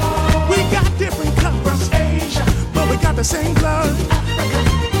home. We got different colors. From Asia. But we got the same blood. Africa.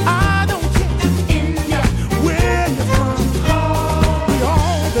 I don't care. To India. Where you from? We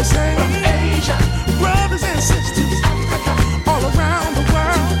all the same. From Asia. Brothers and sisters. Africa. All around the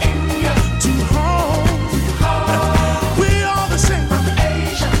world. To India. To home. We all the same. From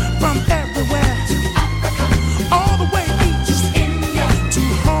Asia. From everywhere. To Africa. All the way east. To India. To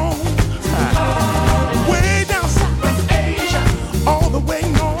home. Way down south. From Asia. All the way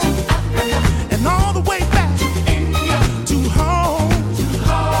north. To Africa. And all the way back. To India. To home.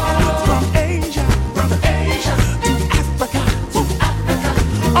 From Asia. From Asia. To Africa. To Africa.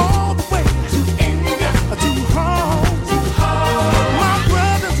 All the way. To India. To home. My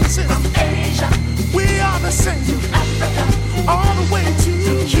brothers and sisters. From Asia. We are the same. To Africa. All the way to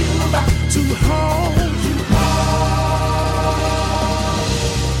Cuba. To home.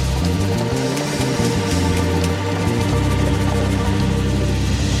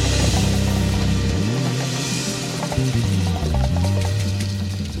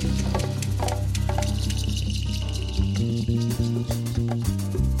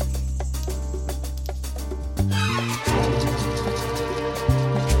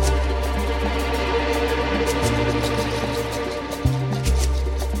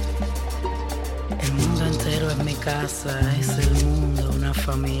 El mundo entero es mi casa, es el mundo, una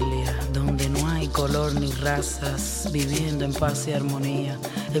familia, donde no hay color ni razas, viviendo en paz y armonía.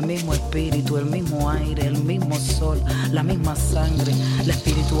 El mismo espíritu, el mismo aire, el mismo sol, la misma sangre, la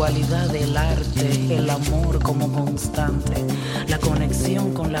espiritualidad del arte, el amor como constante, la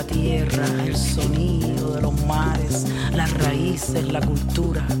conexión con la tierra, el sonido de los mares, las raíces, la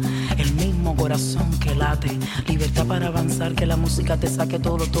cultura, el mismo corazón que late, libertad para avanzar, que la música te saque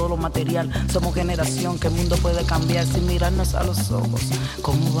todo lo material. Somos generación que el mundo puede cambiar sin mirarnos a los ojos.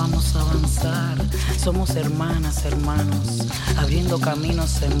 ¿Cómo vamos a avanzar? Somos hermanas, hermanos, abriendo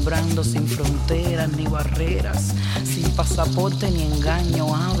caminos, sembrando sin fronteras ni barreras, sin pasaporte ni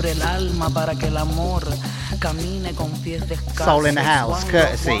engaño. Abre el alma para que el amor camine con pies descalzos. Soul in the House,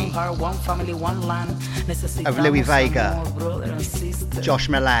 courtesy of Louis Vega, Josh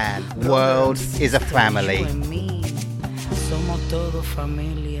Milan. World is a family. Somos todo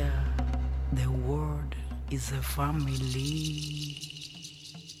familia. The world is a family.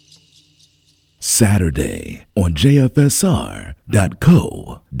 Saturday on JFSR.co.uk,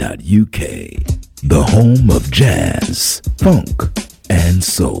 the home of jazz, funk, and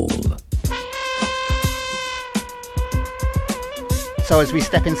soul. So as we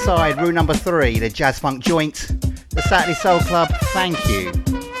step inside room number 3, the Jazz Funk Joint, the Saturday Soul Club, thank you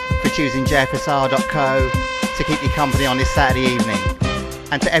for choosing JFSR.co to keep you company on this Saturday evening.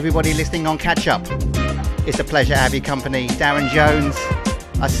 And to everybody listening on Catch Up, it's a pleasure to have your company. Darren Jones,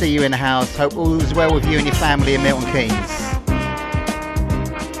 I see you in the house. Hope all is well with you and your family in Milton Keynes.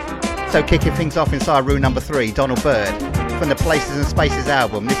 So kicking things off inside room number 3, Donald Byrd from the Places and Spaces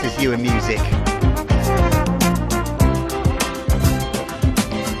album. This is You and Music.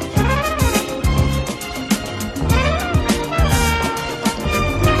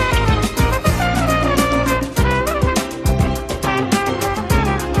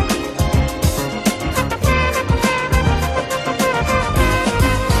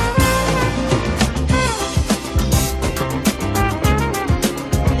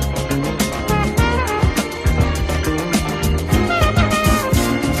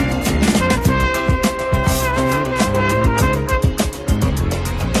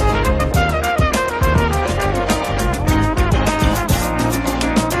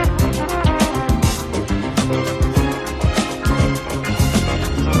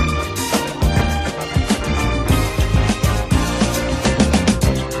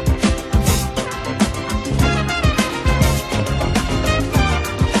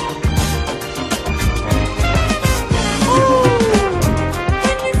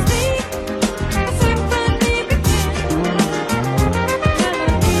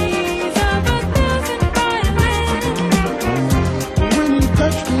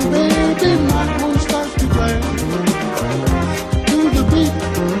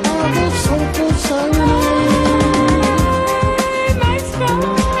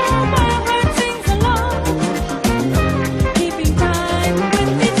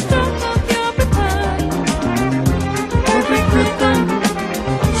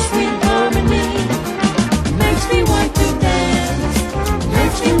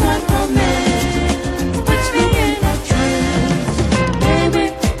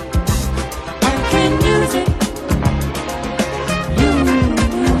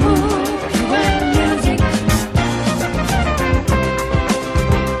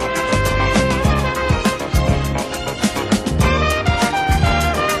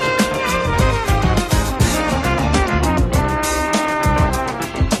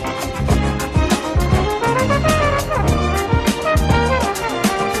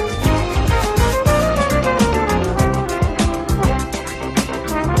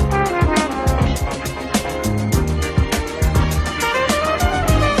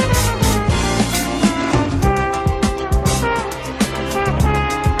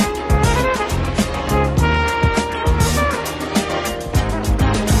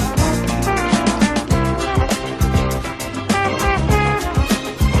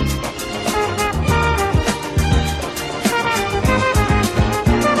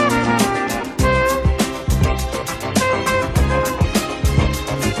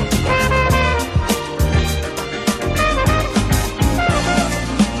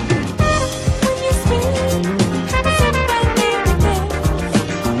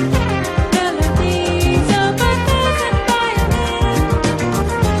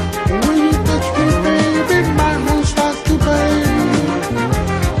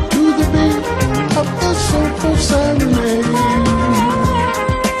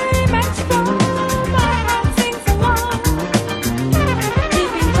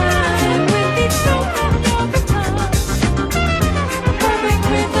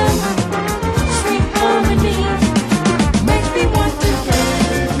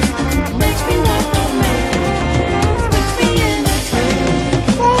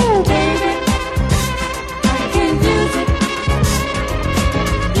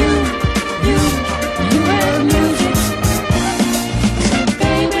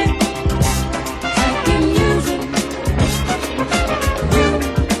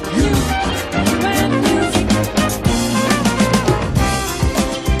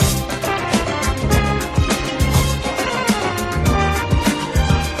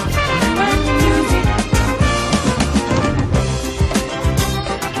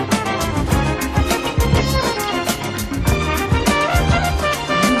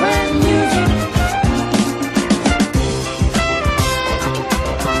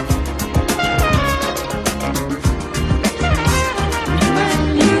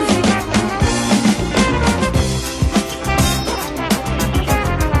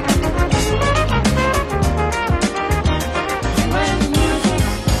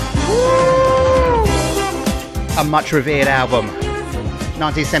 A much revered album.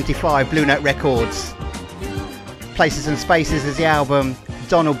 1975, Blue Note Records. Places and Spaces is the album.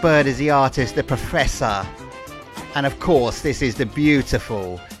 Donald Byrd is the artist, the professor. And of course, this is the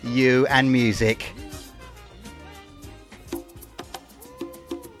beautiful You and Music.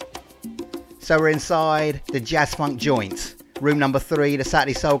 So we're inside the Jazz Funk Joint. Room number 3, the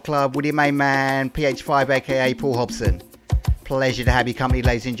Saturday Soul Club, with your main man, PH5 aka Paul Hobson. Pleasure to have you company,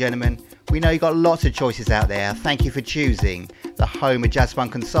 ladies and gentlemen. We know you've got lots of choices out there. Thank you for choosing the home of Jazz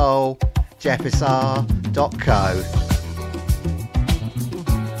Funk and Soul, JFSR.co.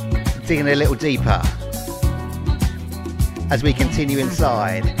 Digging a little deeper as we continue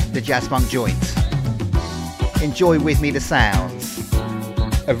inside the Jazz Funk Joint. Enjoy with me the sounds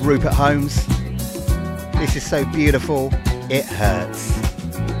of Rupert Holmes. This is so beautiful, it hurts.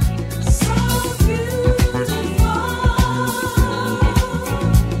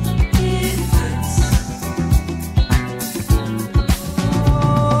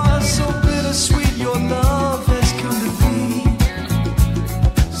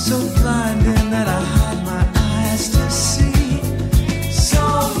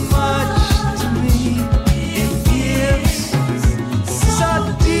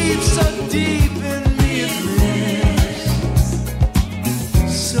 Deep in me it lives.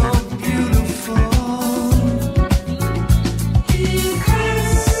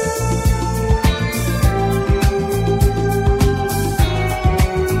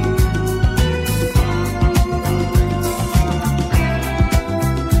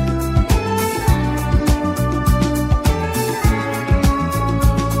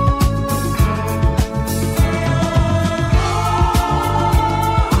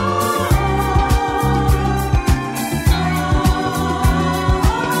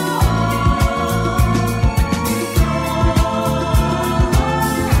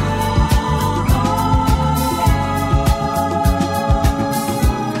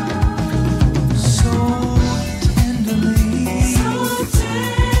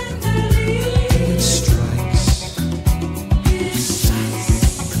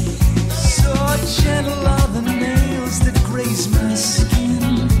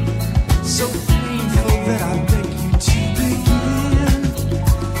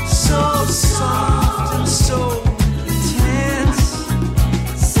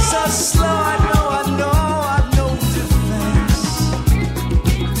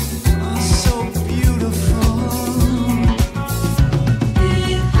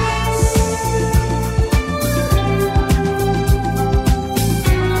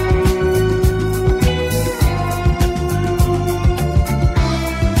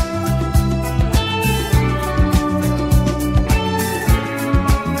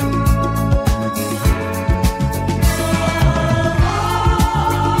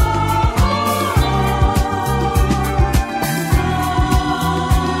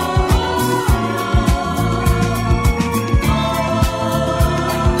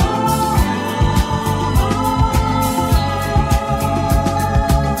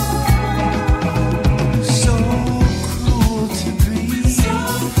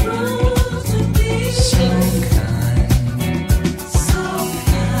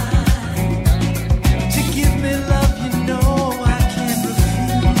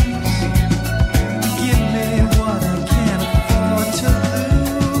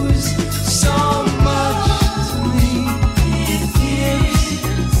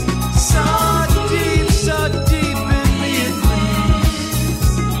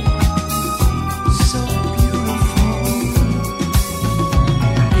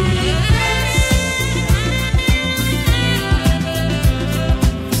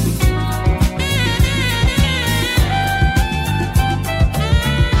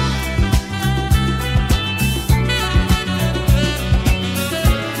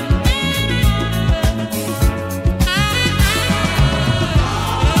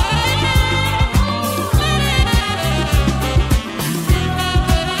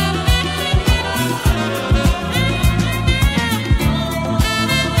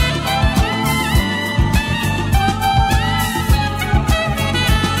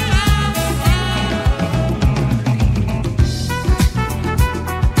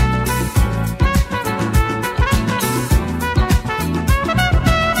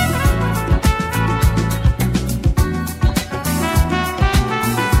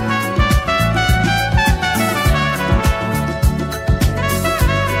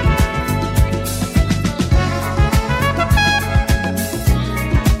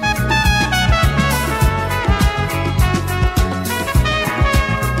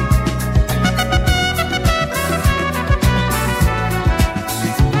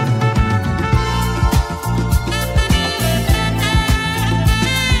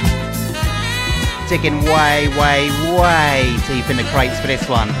 Digging way, way, way deep in the crates for this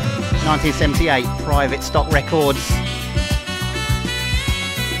one. 1978, Private Stock Records.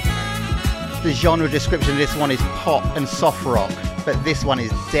 The genre description of this one is pop and soft rock, but this one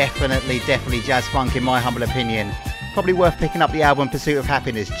is definitely jazz funk in my humble opinion. Probably worth picking up the album Pursuit of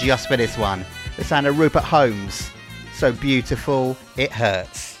Happiness just for this one. The sound of Rupert Holmes, So Beautiful It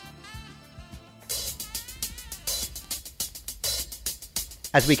Hurts.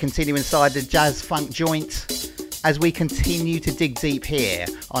 As we continue inside the jazz funk joint, as we continue to dig deep here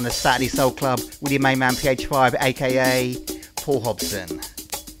on the Saturday Soul Club with your main man PH5 aka Paul Hobson.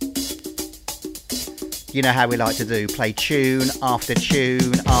 You know how we like to do, play tune after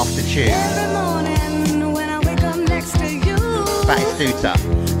tune after tune. Every morning when I wake up next to you, Batistuta, I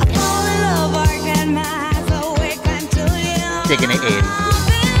fall in love, I get my eyes awaken to you. digging it in.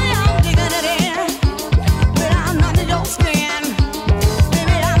 I'm digging it in, but I'm under your skin.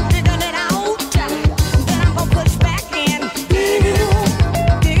 Baby, I'm digging it out, then I'm gonna push back in.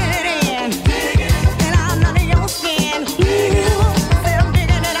 Digging it in, and I'm under your skin. Say I'm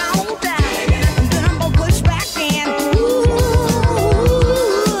digging it out, then I'm gonna push back in.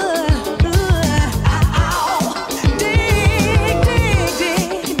 Dig, dig,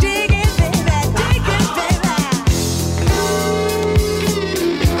 dig, dig it, baby, dig it, baby.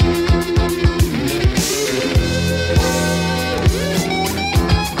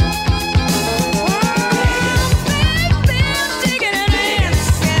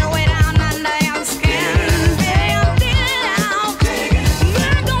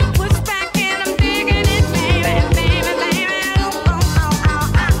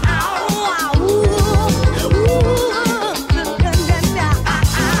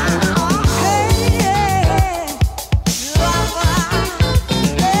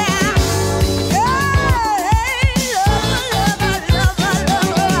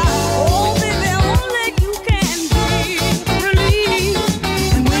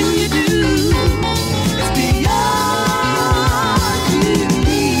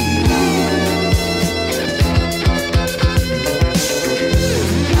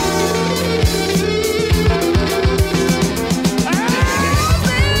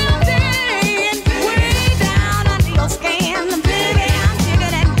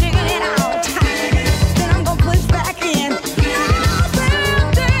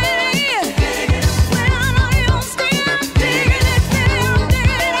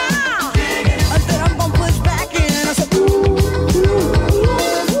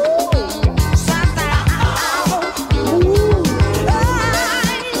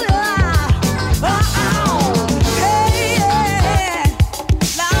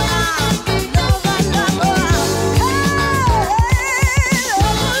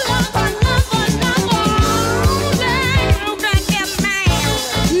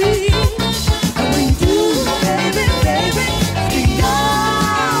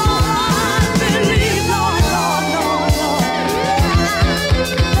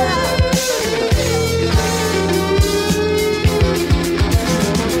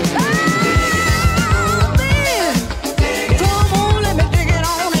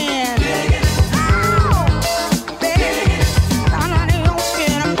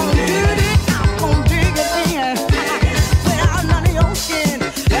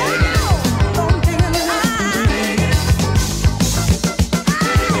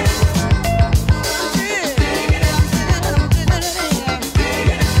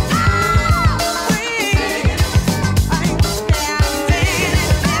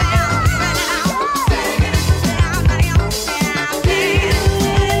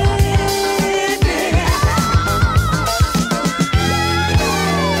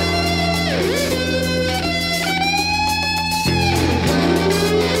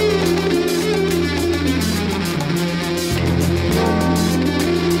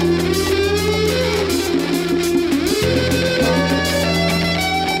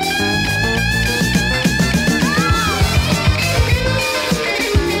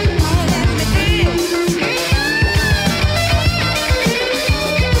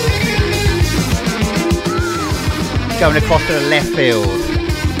 Going across to the left field.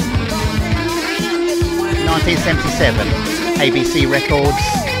 1977, ABC Records.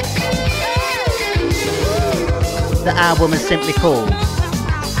 The album is simply called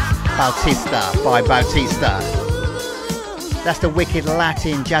Bautista by Bautista. That's the wicked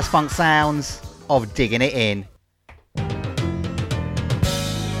Latin jazz funk sounds of Digging It In.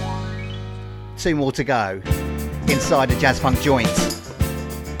 2 more to go inside the jazz funk joint.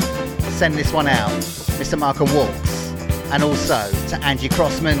 Send this one out, Mr. Marco Walks, and also to Angie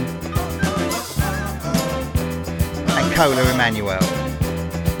Crossman and Cola Emmanuel.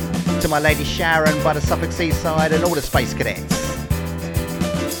 To my lady Sharon by the Suffolk Seaside and all the Space Cadets.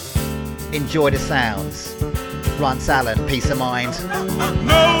 Enjoy the sounds. Rance Allen, Peace of Mind.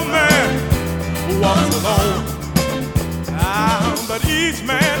 No man walks alone, but each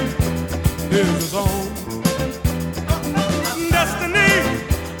man is his own. Destiny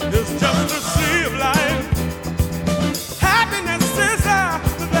is just a sea of life. Happiness is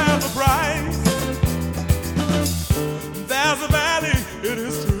there's a price. There's a valley, it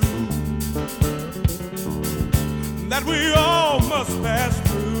is true, that we all must pass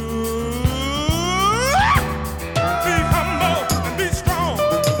through. Be humble and be strong.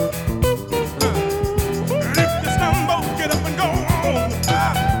 And if you stumble, get up and go on.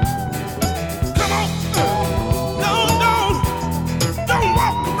 Come on. Don't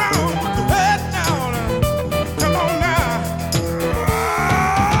walk around with your head down. Come on now.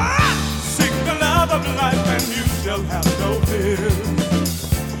 Seek the love of life and you shall have no fear.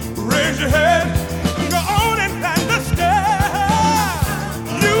 Raise your head and go on and climb the stairs.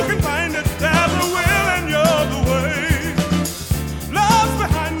 You can find it, there's a will and you're the way. Love's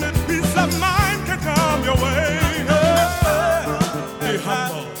behind it, peace of mind can come your way. Be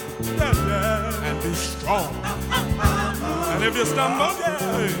humble and be strong. And if you stumble,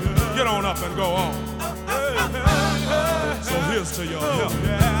 get on up and go on. So here's to your help.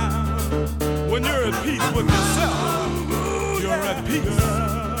 When you're at peace with yourself, you're at peace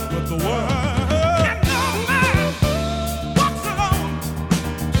with the world.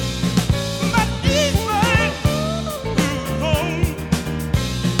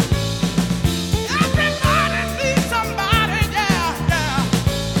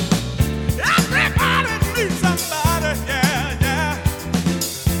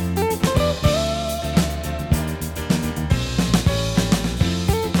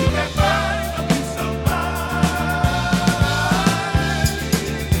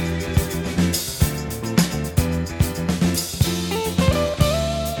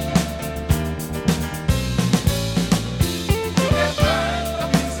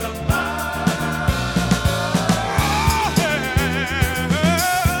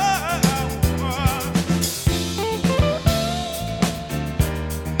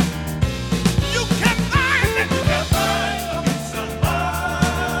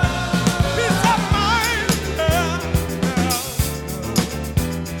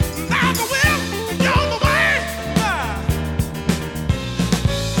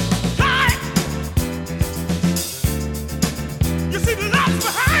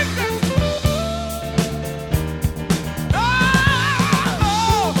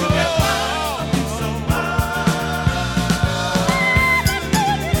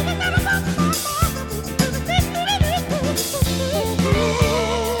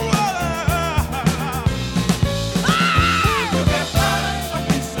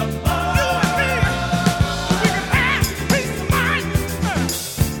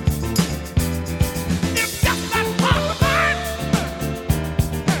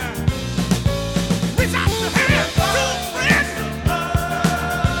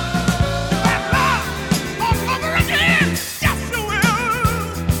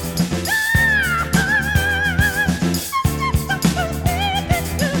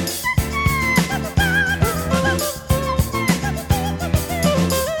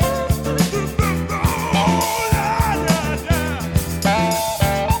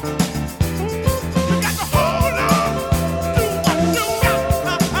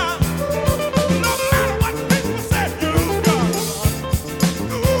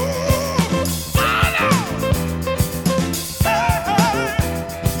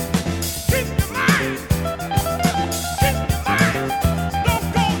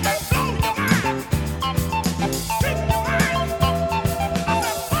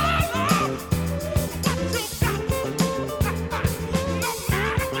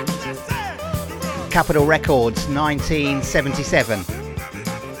 Capitol Records, 1977.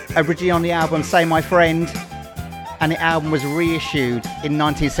 Originally on the album Say My Friend, and the album was reissued in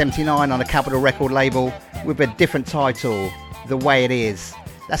 1979 on a Capitol record label with a different title, The Way It Is.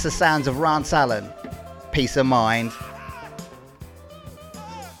 That's the sounds of Rance Allen, Peace of Mind.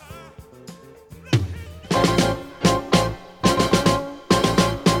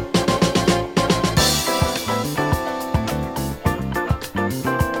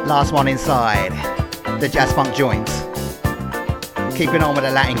 Last one inside, the jazz funk joint. Keeping on with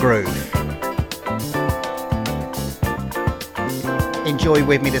the Latin groove. Enjoy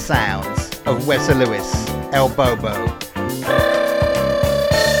with me the sounds of Webster Lewis, El Bobo.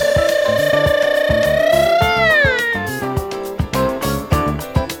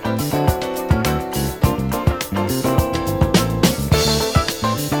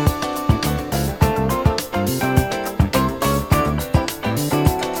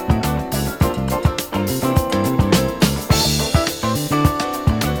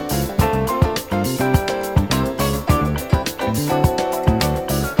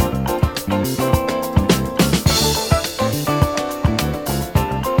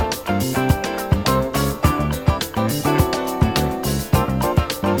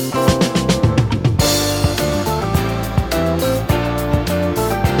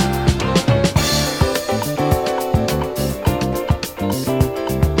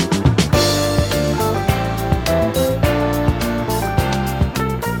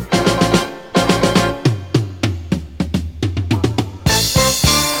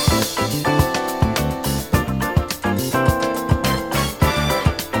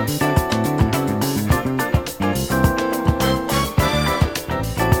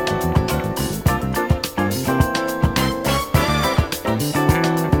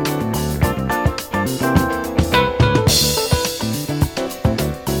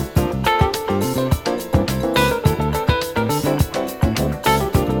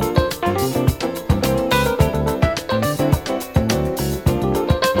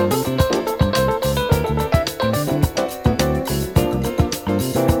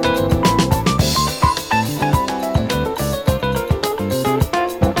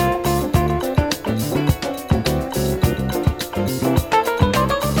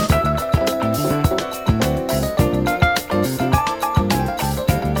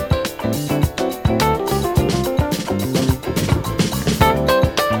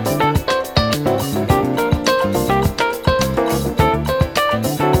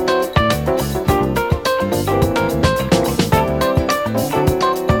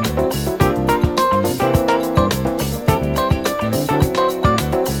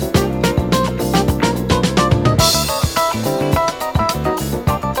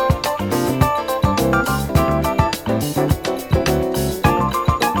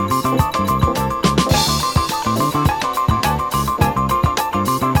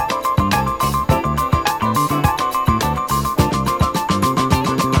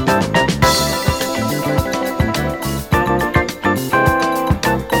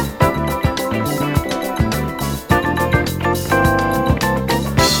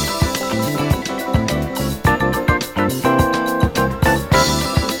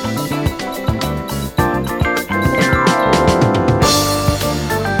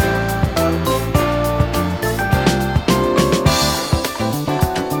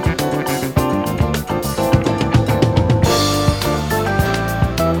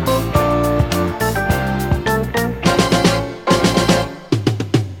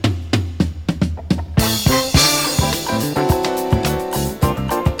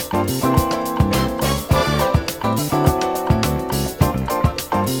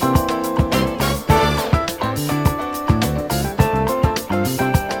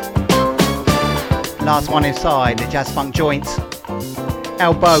 last one inside the jazz funk joint,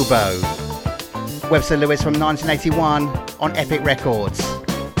 El Bobo, Webster Lewis from 1981 on Epic Records.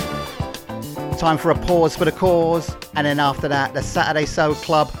 Time for a pause for the cause, and then after that, the Saturday Soul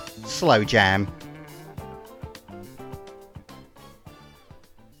Club Slow Jam.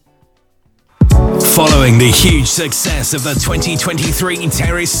 Following the huge success of the 2023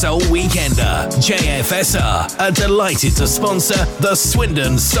 Terrace Soul Weekender, JFSR are delighted to sponsor the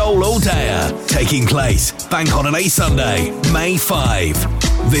Swindon Soul All Dayer, taking place Bank Holiday Sunday, May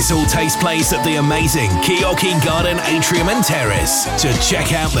 5. This all takes place at the amazing Keoki Garden Atrium and Terrace. To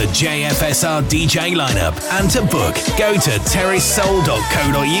check out the JFSR DJ lineup and to book, go to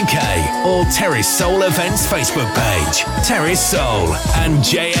terracesoul.co.uk or Terrace Soul Events Facebook page. Terrace Soul and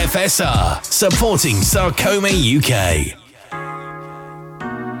JFSR, supporting Sarcoma UK.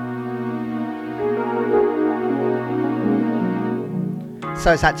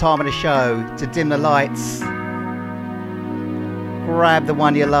 So it's that time of the show to dim the lights, grab the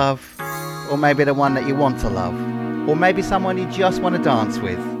one you love, or maybe the one that you want to love, or maybe someone you just want to dance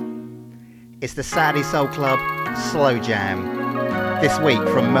with. It's the Saturday Soul Club Slow Jam. This week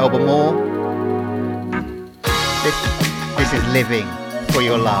from Melbourne Moore. This is Living for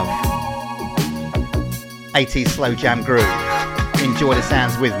Your Love. 80s Slow Jam groove. Enjoy the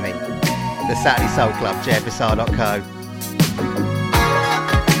sounds with me. The Saturday Soul Club, JFSR.co.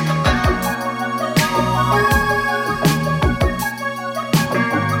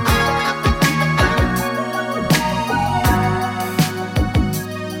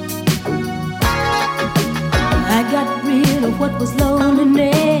 What was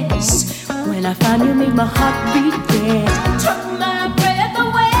loneliness when I found you made my heart beat fast, took my breath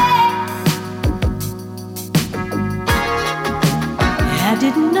away. I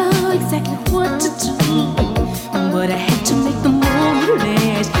didn't know exactly what to do, but I had to make the moment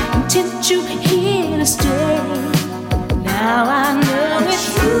last and tempt you here to stay. Now I know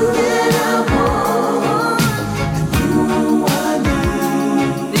it's you that I want, and you I need.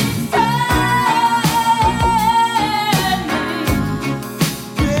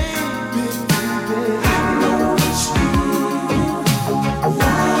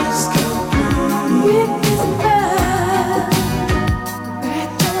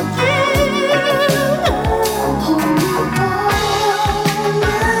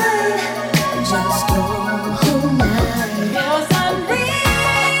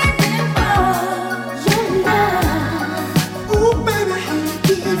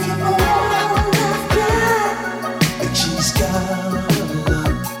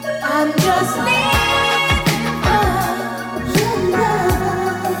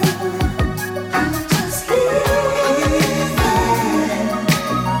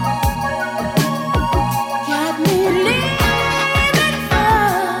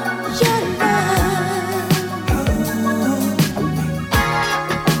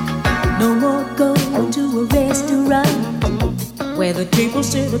 The table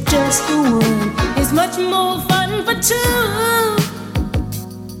set up just for one. It's much more fun for two.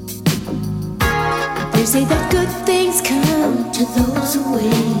 They say that good things come to those who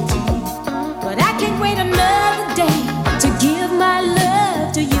wait, but I can't wait another day to give my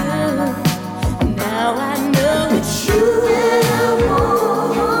love to you. Now I know it's you that I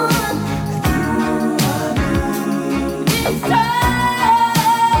want, and you I need.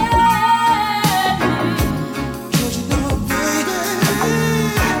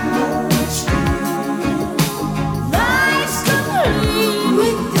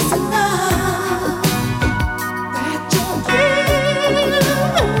 With this love that you're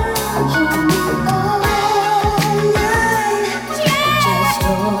giving.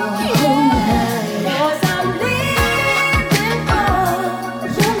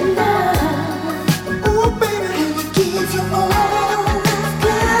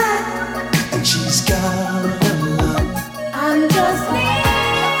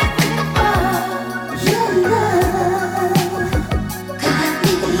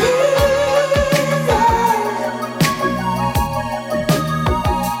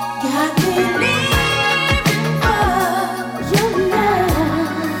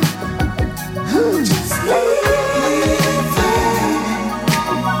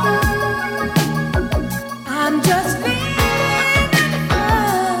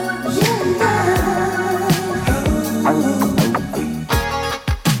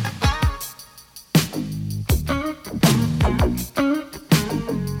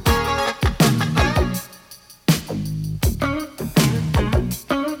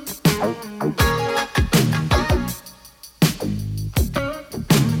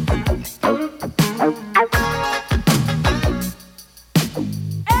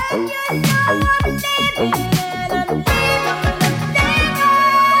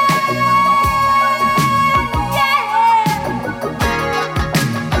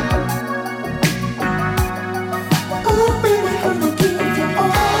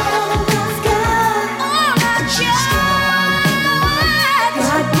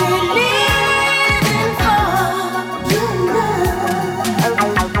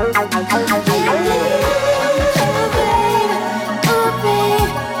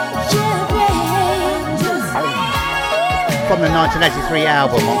 1983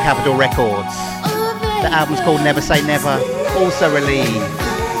 album on Capitol Records. The album's called Never Say Never, also released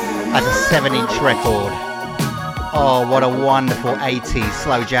as a 7-inch record. Oh, what a wonderful 80s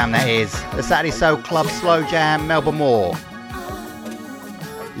slow jam that is. The Saturday Soul Club Slow Jam, Melba Moore.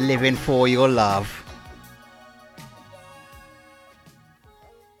 Living for Your Love.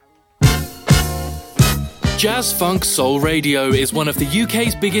 Jazz Funk Soul Radio is one of the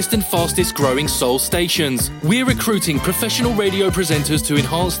UK's biggest and fastest growing soul stations. We're recruiting professional radio presenters to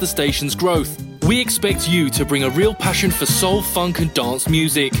enhance the station's growth. We expect you to bring a real passion for soul, funk and dance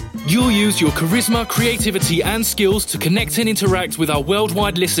music. You'll use your charisma, creativity and skills to connect and interact with our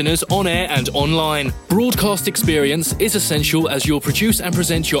worldwide listeners on air and online. Broadcast experience is essential as you'll produce and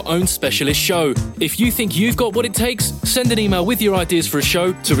present your own specialist show. If you think you've got what it takes, send an email with your ideas for a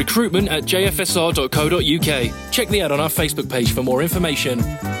show to recruitment@jfsr.co.uk. Check the ad on our Facebook page for more information.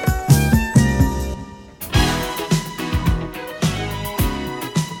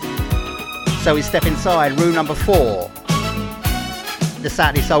 So we step inside room number 4. The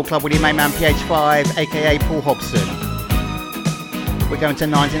Saturday Soul Club with your main man PH5, aka Paul Hobson. We're going to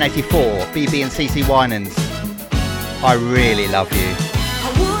 1984, BB and CC Winans. I Really Love You. How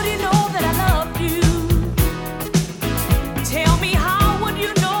would you know that I love you? Tell me, how would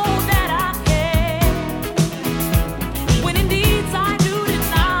you know that I care? When indeed I do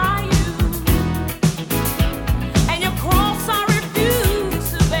deny you, and your cross I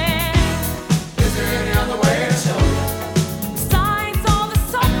refuse to bear. Is there any other way to show you? Besides all the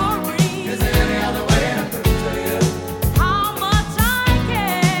suffering. Is there any other way to prove to you how much I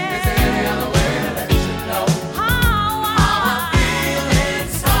care? Is there any other way to let you know how I feel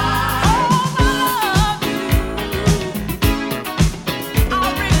inside? Oh, I love you. I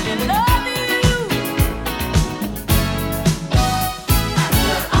really love you.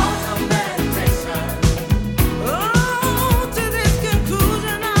 After hours of meditation, to this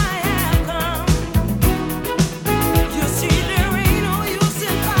conclusion I have come. You see, there ain't no use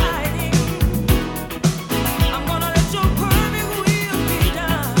in fighting. I'm gonna let your perfect will be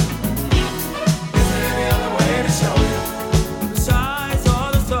done. Is there any other way to show you? Besides all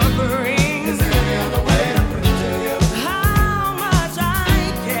the suffering. Is there any other way to prove to you how much I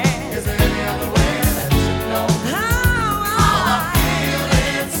care? Is there any other way to let you know how I feel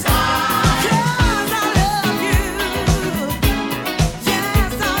inside? 'Cause I love you.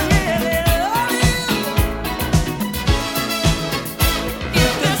 Yes, I really love you.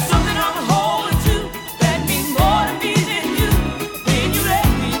 If there's something I'm holding to that means more to me than you, then you let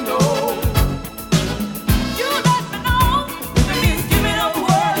me know. You let me know. If it means give me the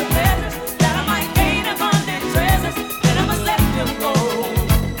world of pleasures that I might gain abundant treasures, then I must let them go.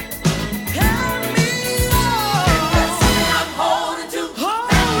 Help me, Lord. If there's something I'm holding to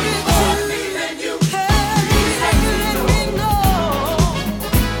that means more to me than you, please let me know.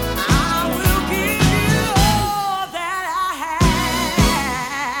 I will give you all that I have.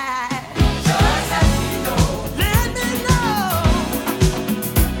 Just let me know. Let me know.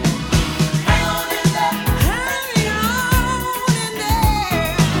 Hang on in there. Hang on in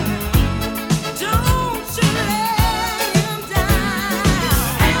there. Don't you let him down.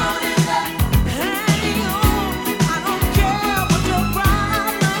 Hang on in there. Hang on. I don't care what your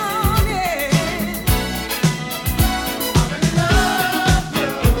problem is. I really love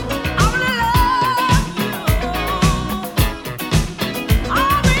you. I really love you. I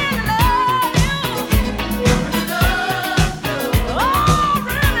really love you. I really love you. Oh, I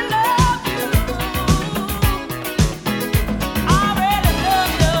really love you. I really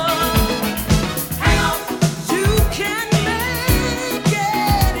love you. Hang on. You can make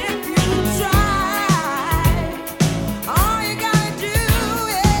it if you try. All you gotta do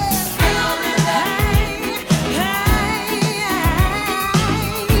is hang on in there.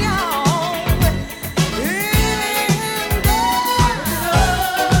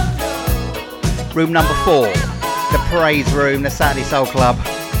 Room number 4, the Praise Room, the Saturday Soul Club.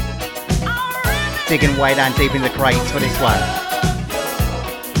 Digging way down deep in the crates for this one.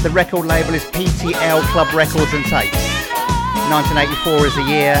 The record label is PTL Club Records and Tapes. 1984 is the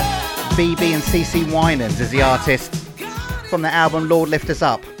year. BB and CC Winans is the artist. From the album Lord Lift Us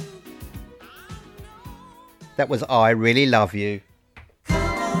Up. That was I Really Love You.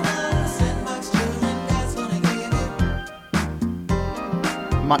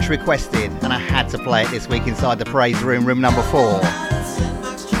 Much requested, and I had to play it this week inside the Praise Room, room number 4.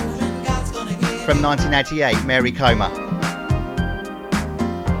 From 1988, Mary Comer.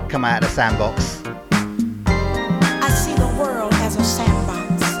 Come out of the sandbox. I see the world as a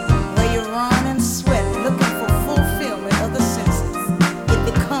sandbox where you run and sweat looking for fulfillment of the senses. It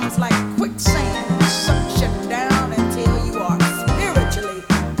becomes like quicksand, sucks you down until you are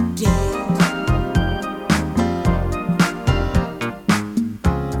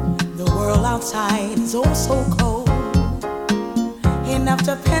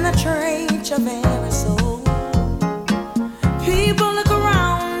very soul. People look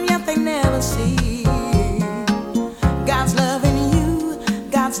around, yet they never see God's love in you,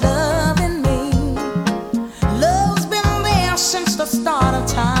 God's love in me. Love's been there since the start of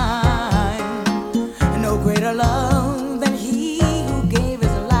time. No greater love than He who gave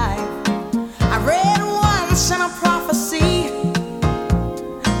His life. I read once in a prophecy,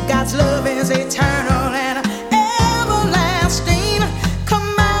 God's love is eternal and everlasting.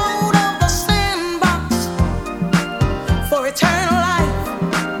 Come out of the sandbox for eternal life,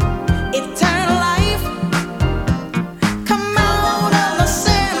 eternal life. Come out of the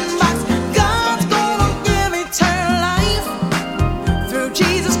sandbox. God's gonna give eternal life through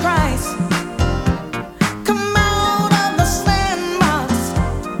Jesus Christ. Come out of the sandbox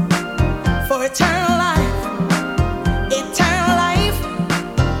for eternal life, eternal life.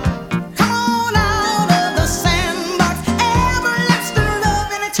 Come on out of the sandbox. Everlasting love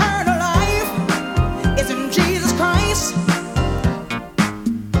and eternal life is in Jesus Christ.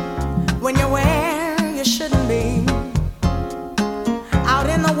 When you're where you shouldn't be, out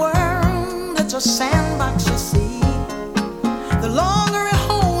in the world, it's a sandbox, you see. The longer it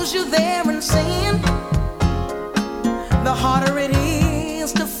holds you there in sin, the harder it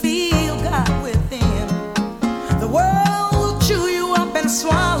is to feel God within. The world will chew you up and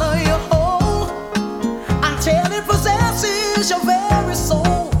swallow you whole until it possesses your very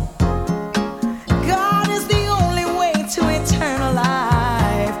soul. God is the only way to eternal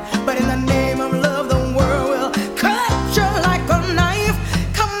life. But in the name of love, the world will cut you like a knife.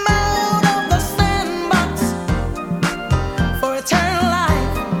 Come out of the sandbox for eternal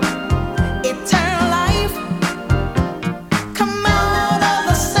life, eternal life. Come out of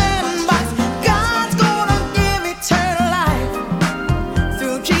the sandbox. God's gonna give eternal life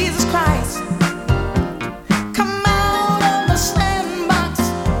through Jesus Christ. Come out of the sandbox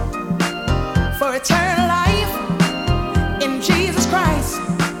for eternal life in Jesus Christ.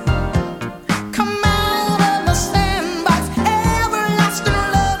 Come out of the sandbox. Everlasting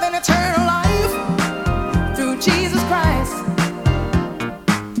love and eternal life through Jesus Christ.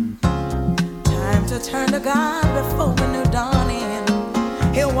 Time to turn to God before the new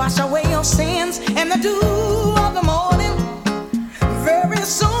dawning. He'll wash away your sins and the dew of the morning. Very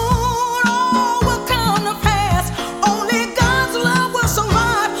soon all will come to pass. Only God's love will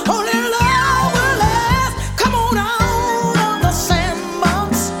survive. Only love will last. Come on out of the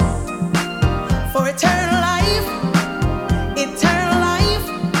sandbox for eternal life, eternal life.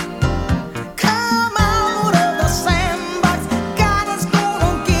 Come out of the sandbox. God is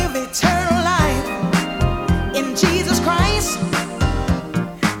gonna give eternal life in Jesus Christ.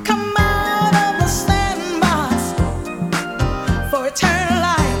 Come out of the sandbox for eternal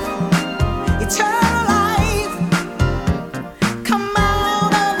life, eternal life. Come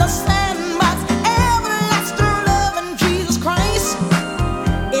out of the sandbox. Everlasting love in Jesus Christ,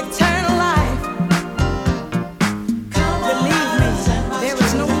 eternal life. Believe me, there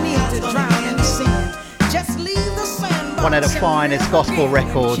is no need to drown in sin. Just leave the sandbox. One of the finest gospel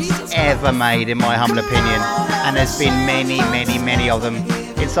records ever made, in my humble opinion, and there's been many of them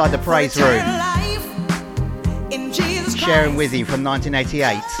inside the praise room. Sharing with you from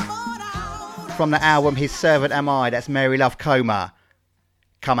 1988 from the album His Servant Am I. That's Mary Love Coma.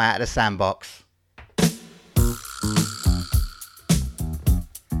 Come out of the sandbox.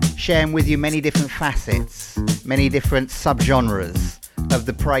 Sharing with you many different facets, many different subgenres of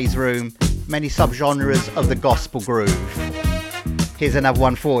the praise room, many subgenres of the gospel groove. Here's another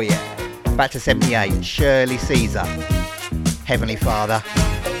one for you. Back to 78, Shirley Caesar, Heavenly Father.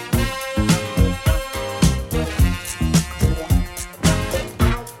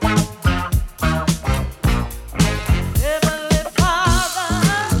 Heavenly Father,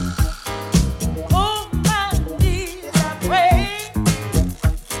 on my knees I pray.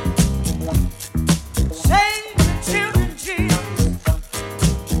 Save the children, Jesus.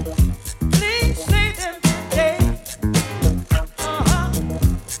 Please save them today.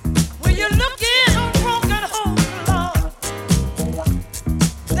 When you're looking on broken homes, Lord,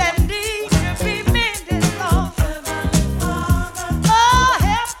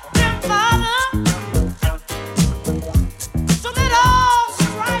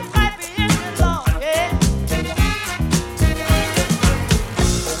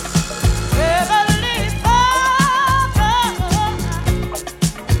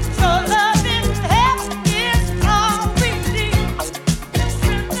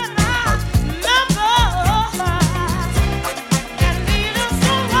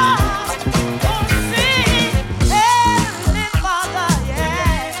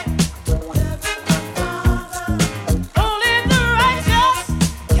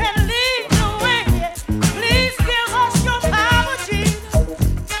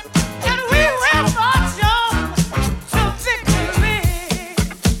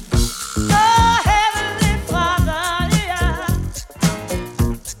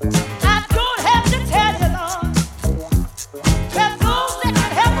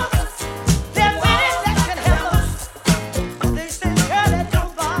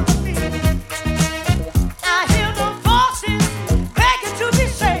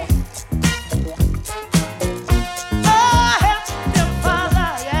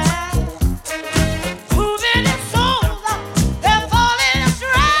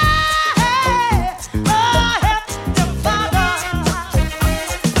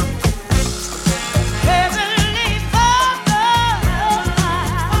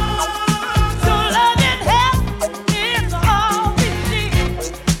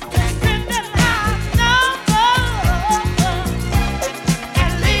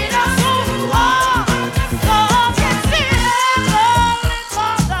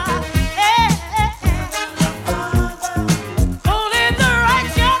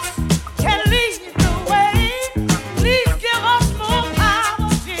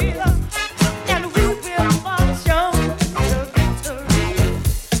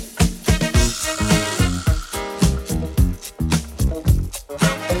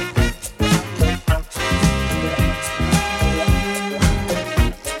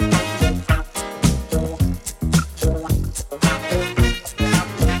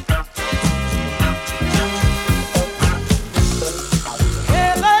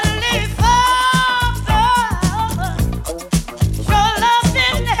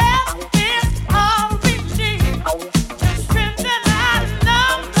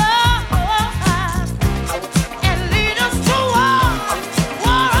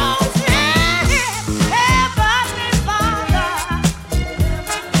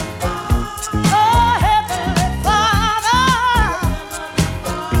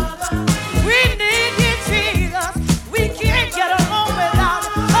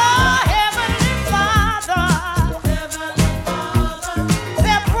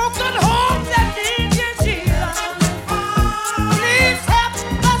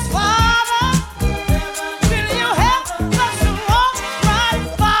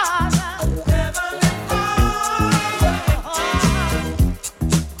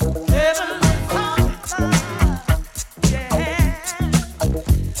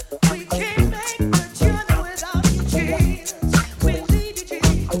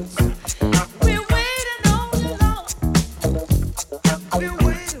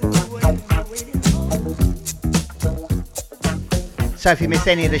 So if you missed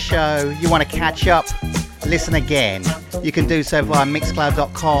any of the show, you want to catch up, listen again, you can do so via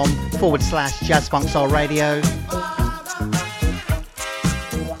mixcloud.com/jazzfunksoulradio.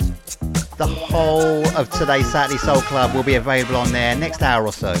 The whole of today's Saturday Soul Club will be available on there next hour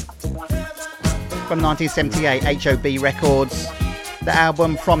or so. From 1978, HOB Records, the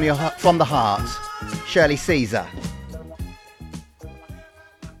album From the Heart, Shirley Caesar,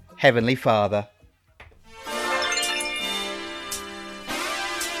 Heavenly Father.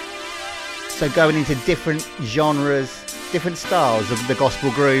 So going into different genres, different styles of the gospel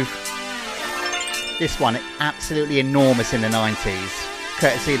groove. This one absolutely enormous in the 90s,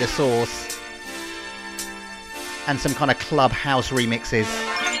 courtesy of The Source, and some kind of club house remixes.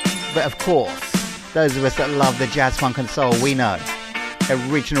 But of course, those of us that love the jazz, funk and soul, we know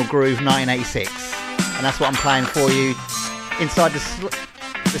Original Groove 1986, and that's what I'm playing for you inside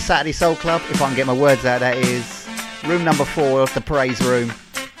the Saturday Soul Club. If I can get my words out, that is room number 4 of the Praise Room.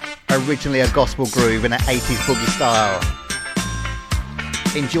 Originally a gospel groove in an 80s boogie style.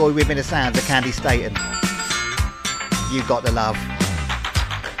 Enjoy with me the sounds of Candy Staten. You got the love.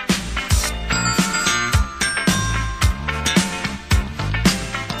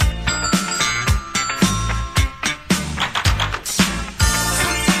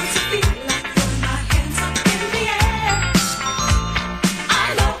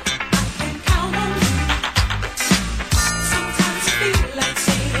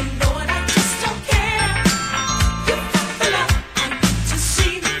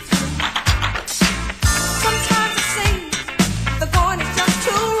 The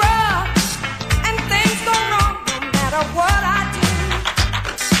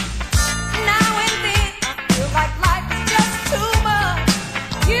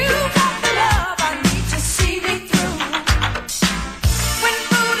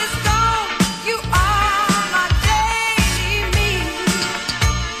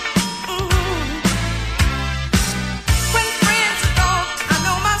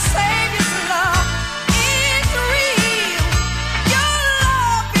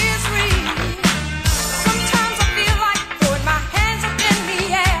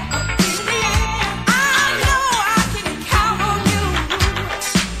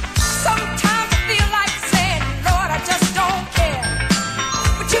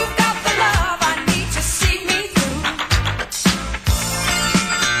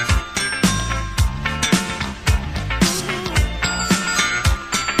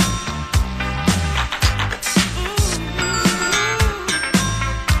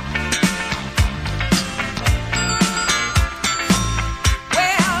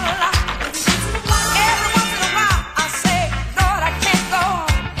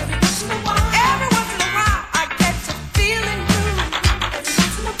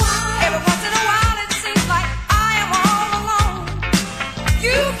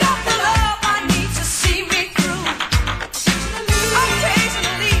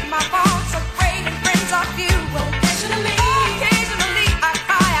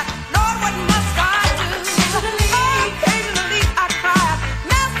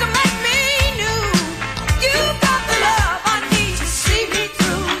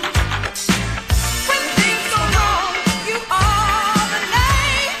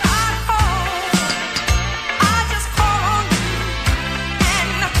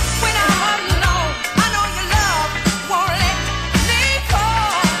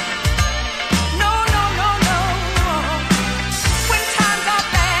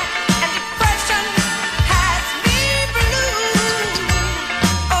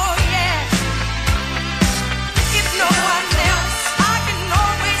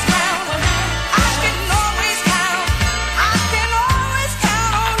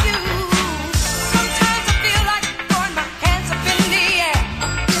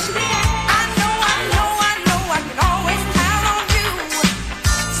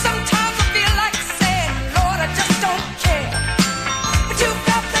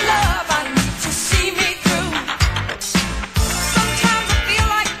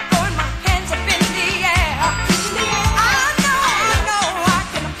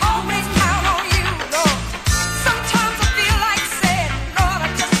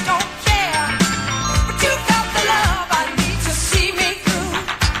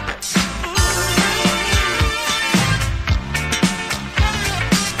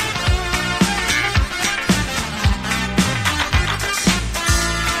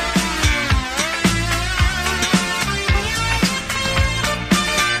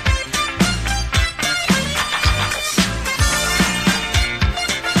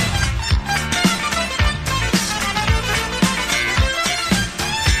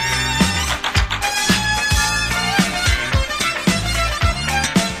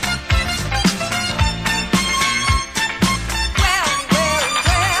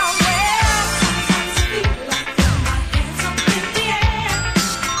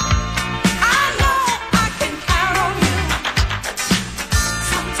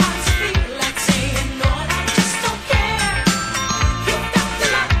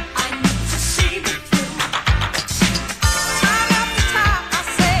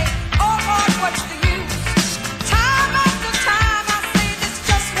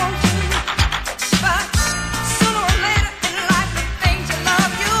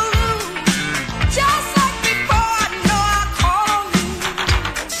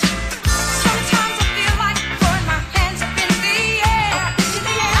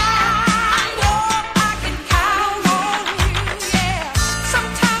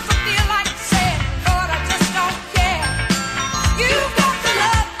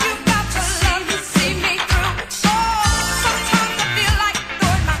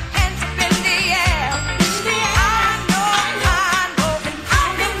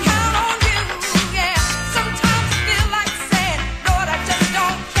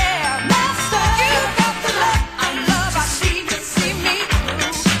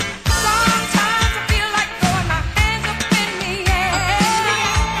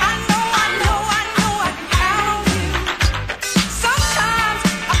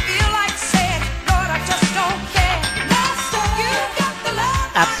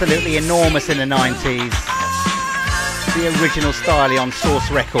absolutely enormous in the 90s. The original style on Source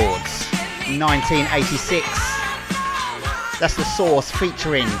Records, 1986. That's The Source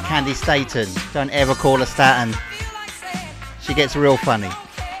featuring Candy Staten. Don't ever call her Staten. She gets real funny.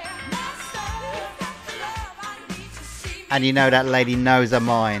 And you know that lady knows her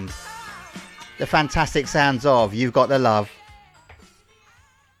mind. The fantastic sounds of You've Got the Love.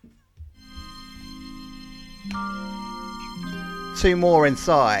 Two more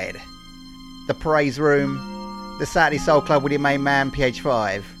inside. The Praise Room. The Saturday Soul Club with your main man,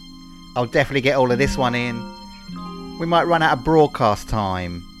 PH5. I'll definitely get all of this one in. We might run out of broadcast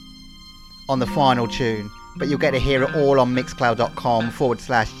time on the final tune, but you'll get to hear it all on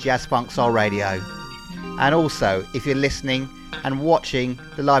mixcloud.com/jazzfunksoulradio. And also, if you're listening and watching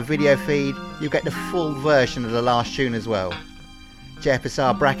the live video feed, you'll get the full version of the last tune as well.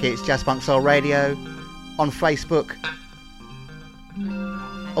 JFSR brackets Jazz Funk Soul Radio on Facebook.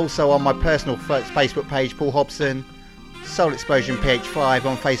 Also on my personal Facebook page, Paul Hobson. Soul Explosion PH5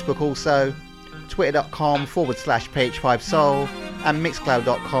 on Facebook also. Twitter.com/PH5Soul and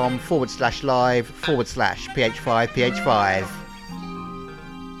Mixcloud.com/live/PH5PH5.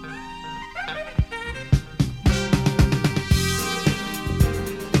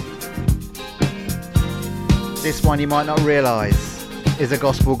 This one you might not realise is a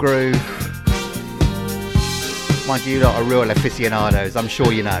gospel groove. Mind you, lot are real aficionados, I'm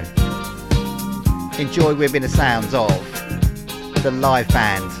sure you know. Enjoy with me the sounds of the live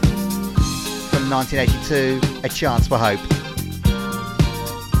band from 1982, A Chance for Hope.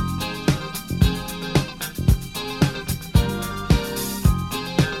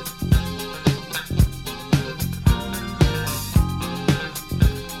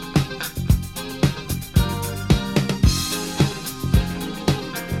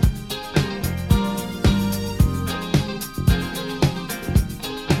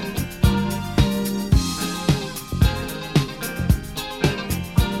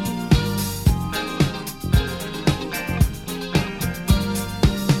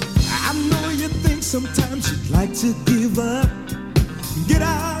 Sometimes you'd like to give up, get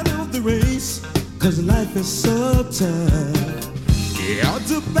out of the race, 'cause life is so tough. Yeah,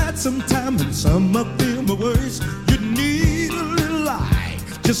 odds are bad sometimes, and some of them are worse. You need a little light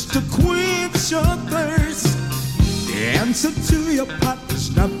just to quench your thirst. The answer to your pot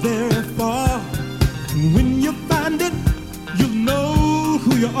is not very far, and when you find it, you'll know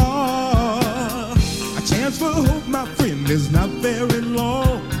who you are. A chance for hope, my friend, is not very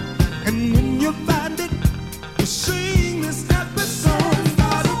long. And when you find it, you sing this happy song.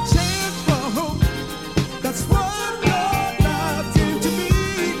 Got a chance for hope. That's what your love did to me.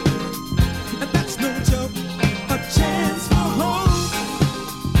 And that's no joke. A chance for hope.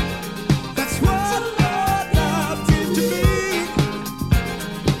 That's what your love did to me.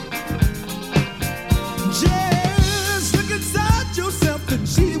 Just look inside yourself and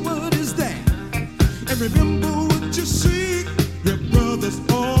see what is there. And remember what you see. Your brothers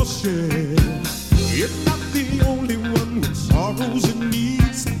all share. You're not the only one with sorrows and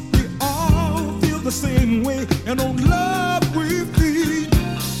needs. We all feel the same way, and on love we feed.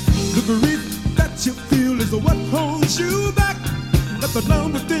 The grief that you feel is what holds you back. Let the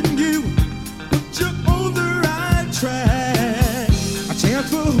love within you put you on the right track. A chance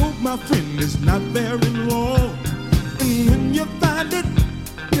for hope, my friend, is not very long. And when you find it,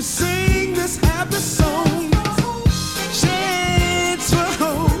 you sing this happy song. Chance for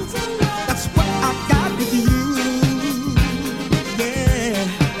hope. That's what I got with you. Yeah.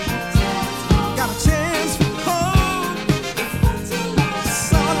 Got a chance for hope.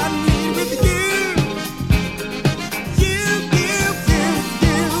 That's all I need with you. You.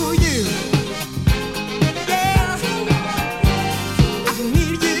 Yeah. I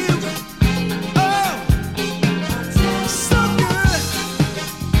need you. Oh.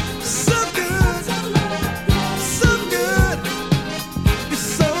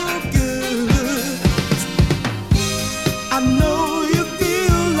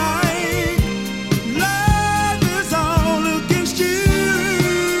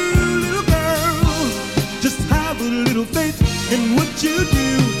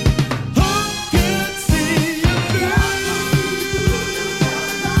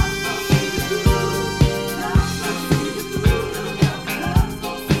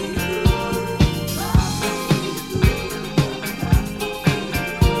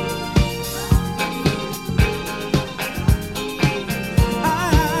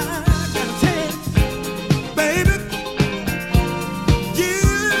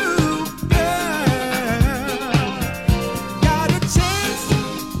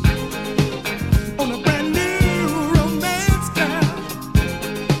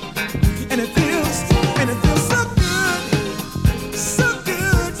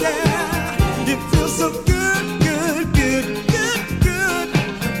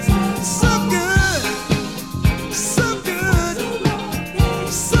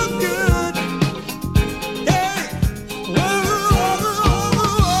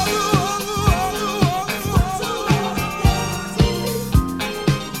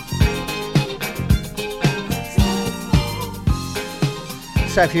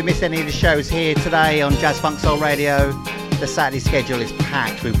 So if you miss any of the shows here today on Jazz Funk Soul Radio, the Saturday schedule is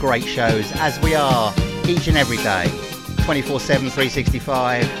packed with great shows, as we are each and every day, 24/7,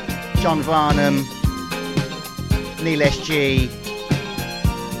 365. John Varnum, Neil SG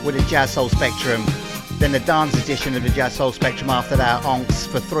with the Jazz Soul Spectrum, then the dance edition of the Jazz Soul Spectrum after that, Onks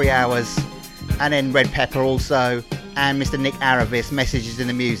for 3 hours, and then Red Pepper also, and Mr. Nick Aravis, Messages in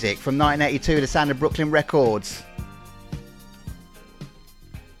the Music, from 1982, the Sound of Brooklyn Records.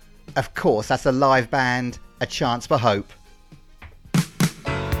 Of course, that's a live band, A Chance for Hope.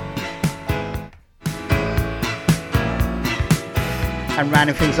 And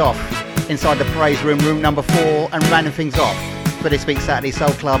rounding things off, inside the Praise Room, room number 4, and rounding things off for this week's Saturday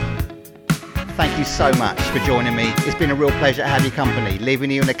Soul Club. Thank you so much for joining me. It's been a real pleasure to have your company, leaving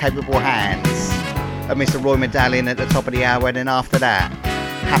you in the capable hands of Mr. Roy Medallion at the top of the hour, and then after that,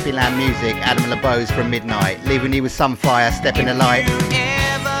 Happy Land Music, Adam LeBose from midnight, leaving you with Sunfire, Step in the Light.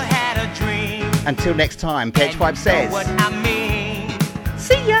 Until next time, Pitch Pipe says, what I mean.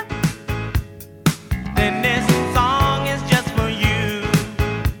 See ya! Then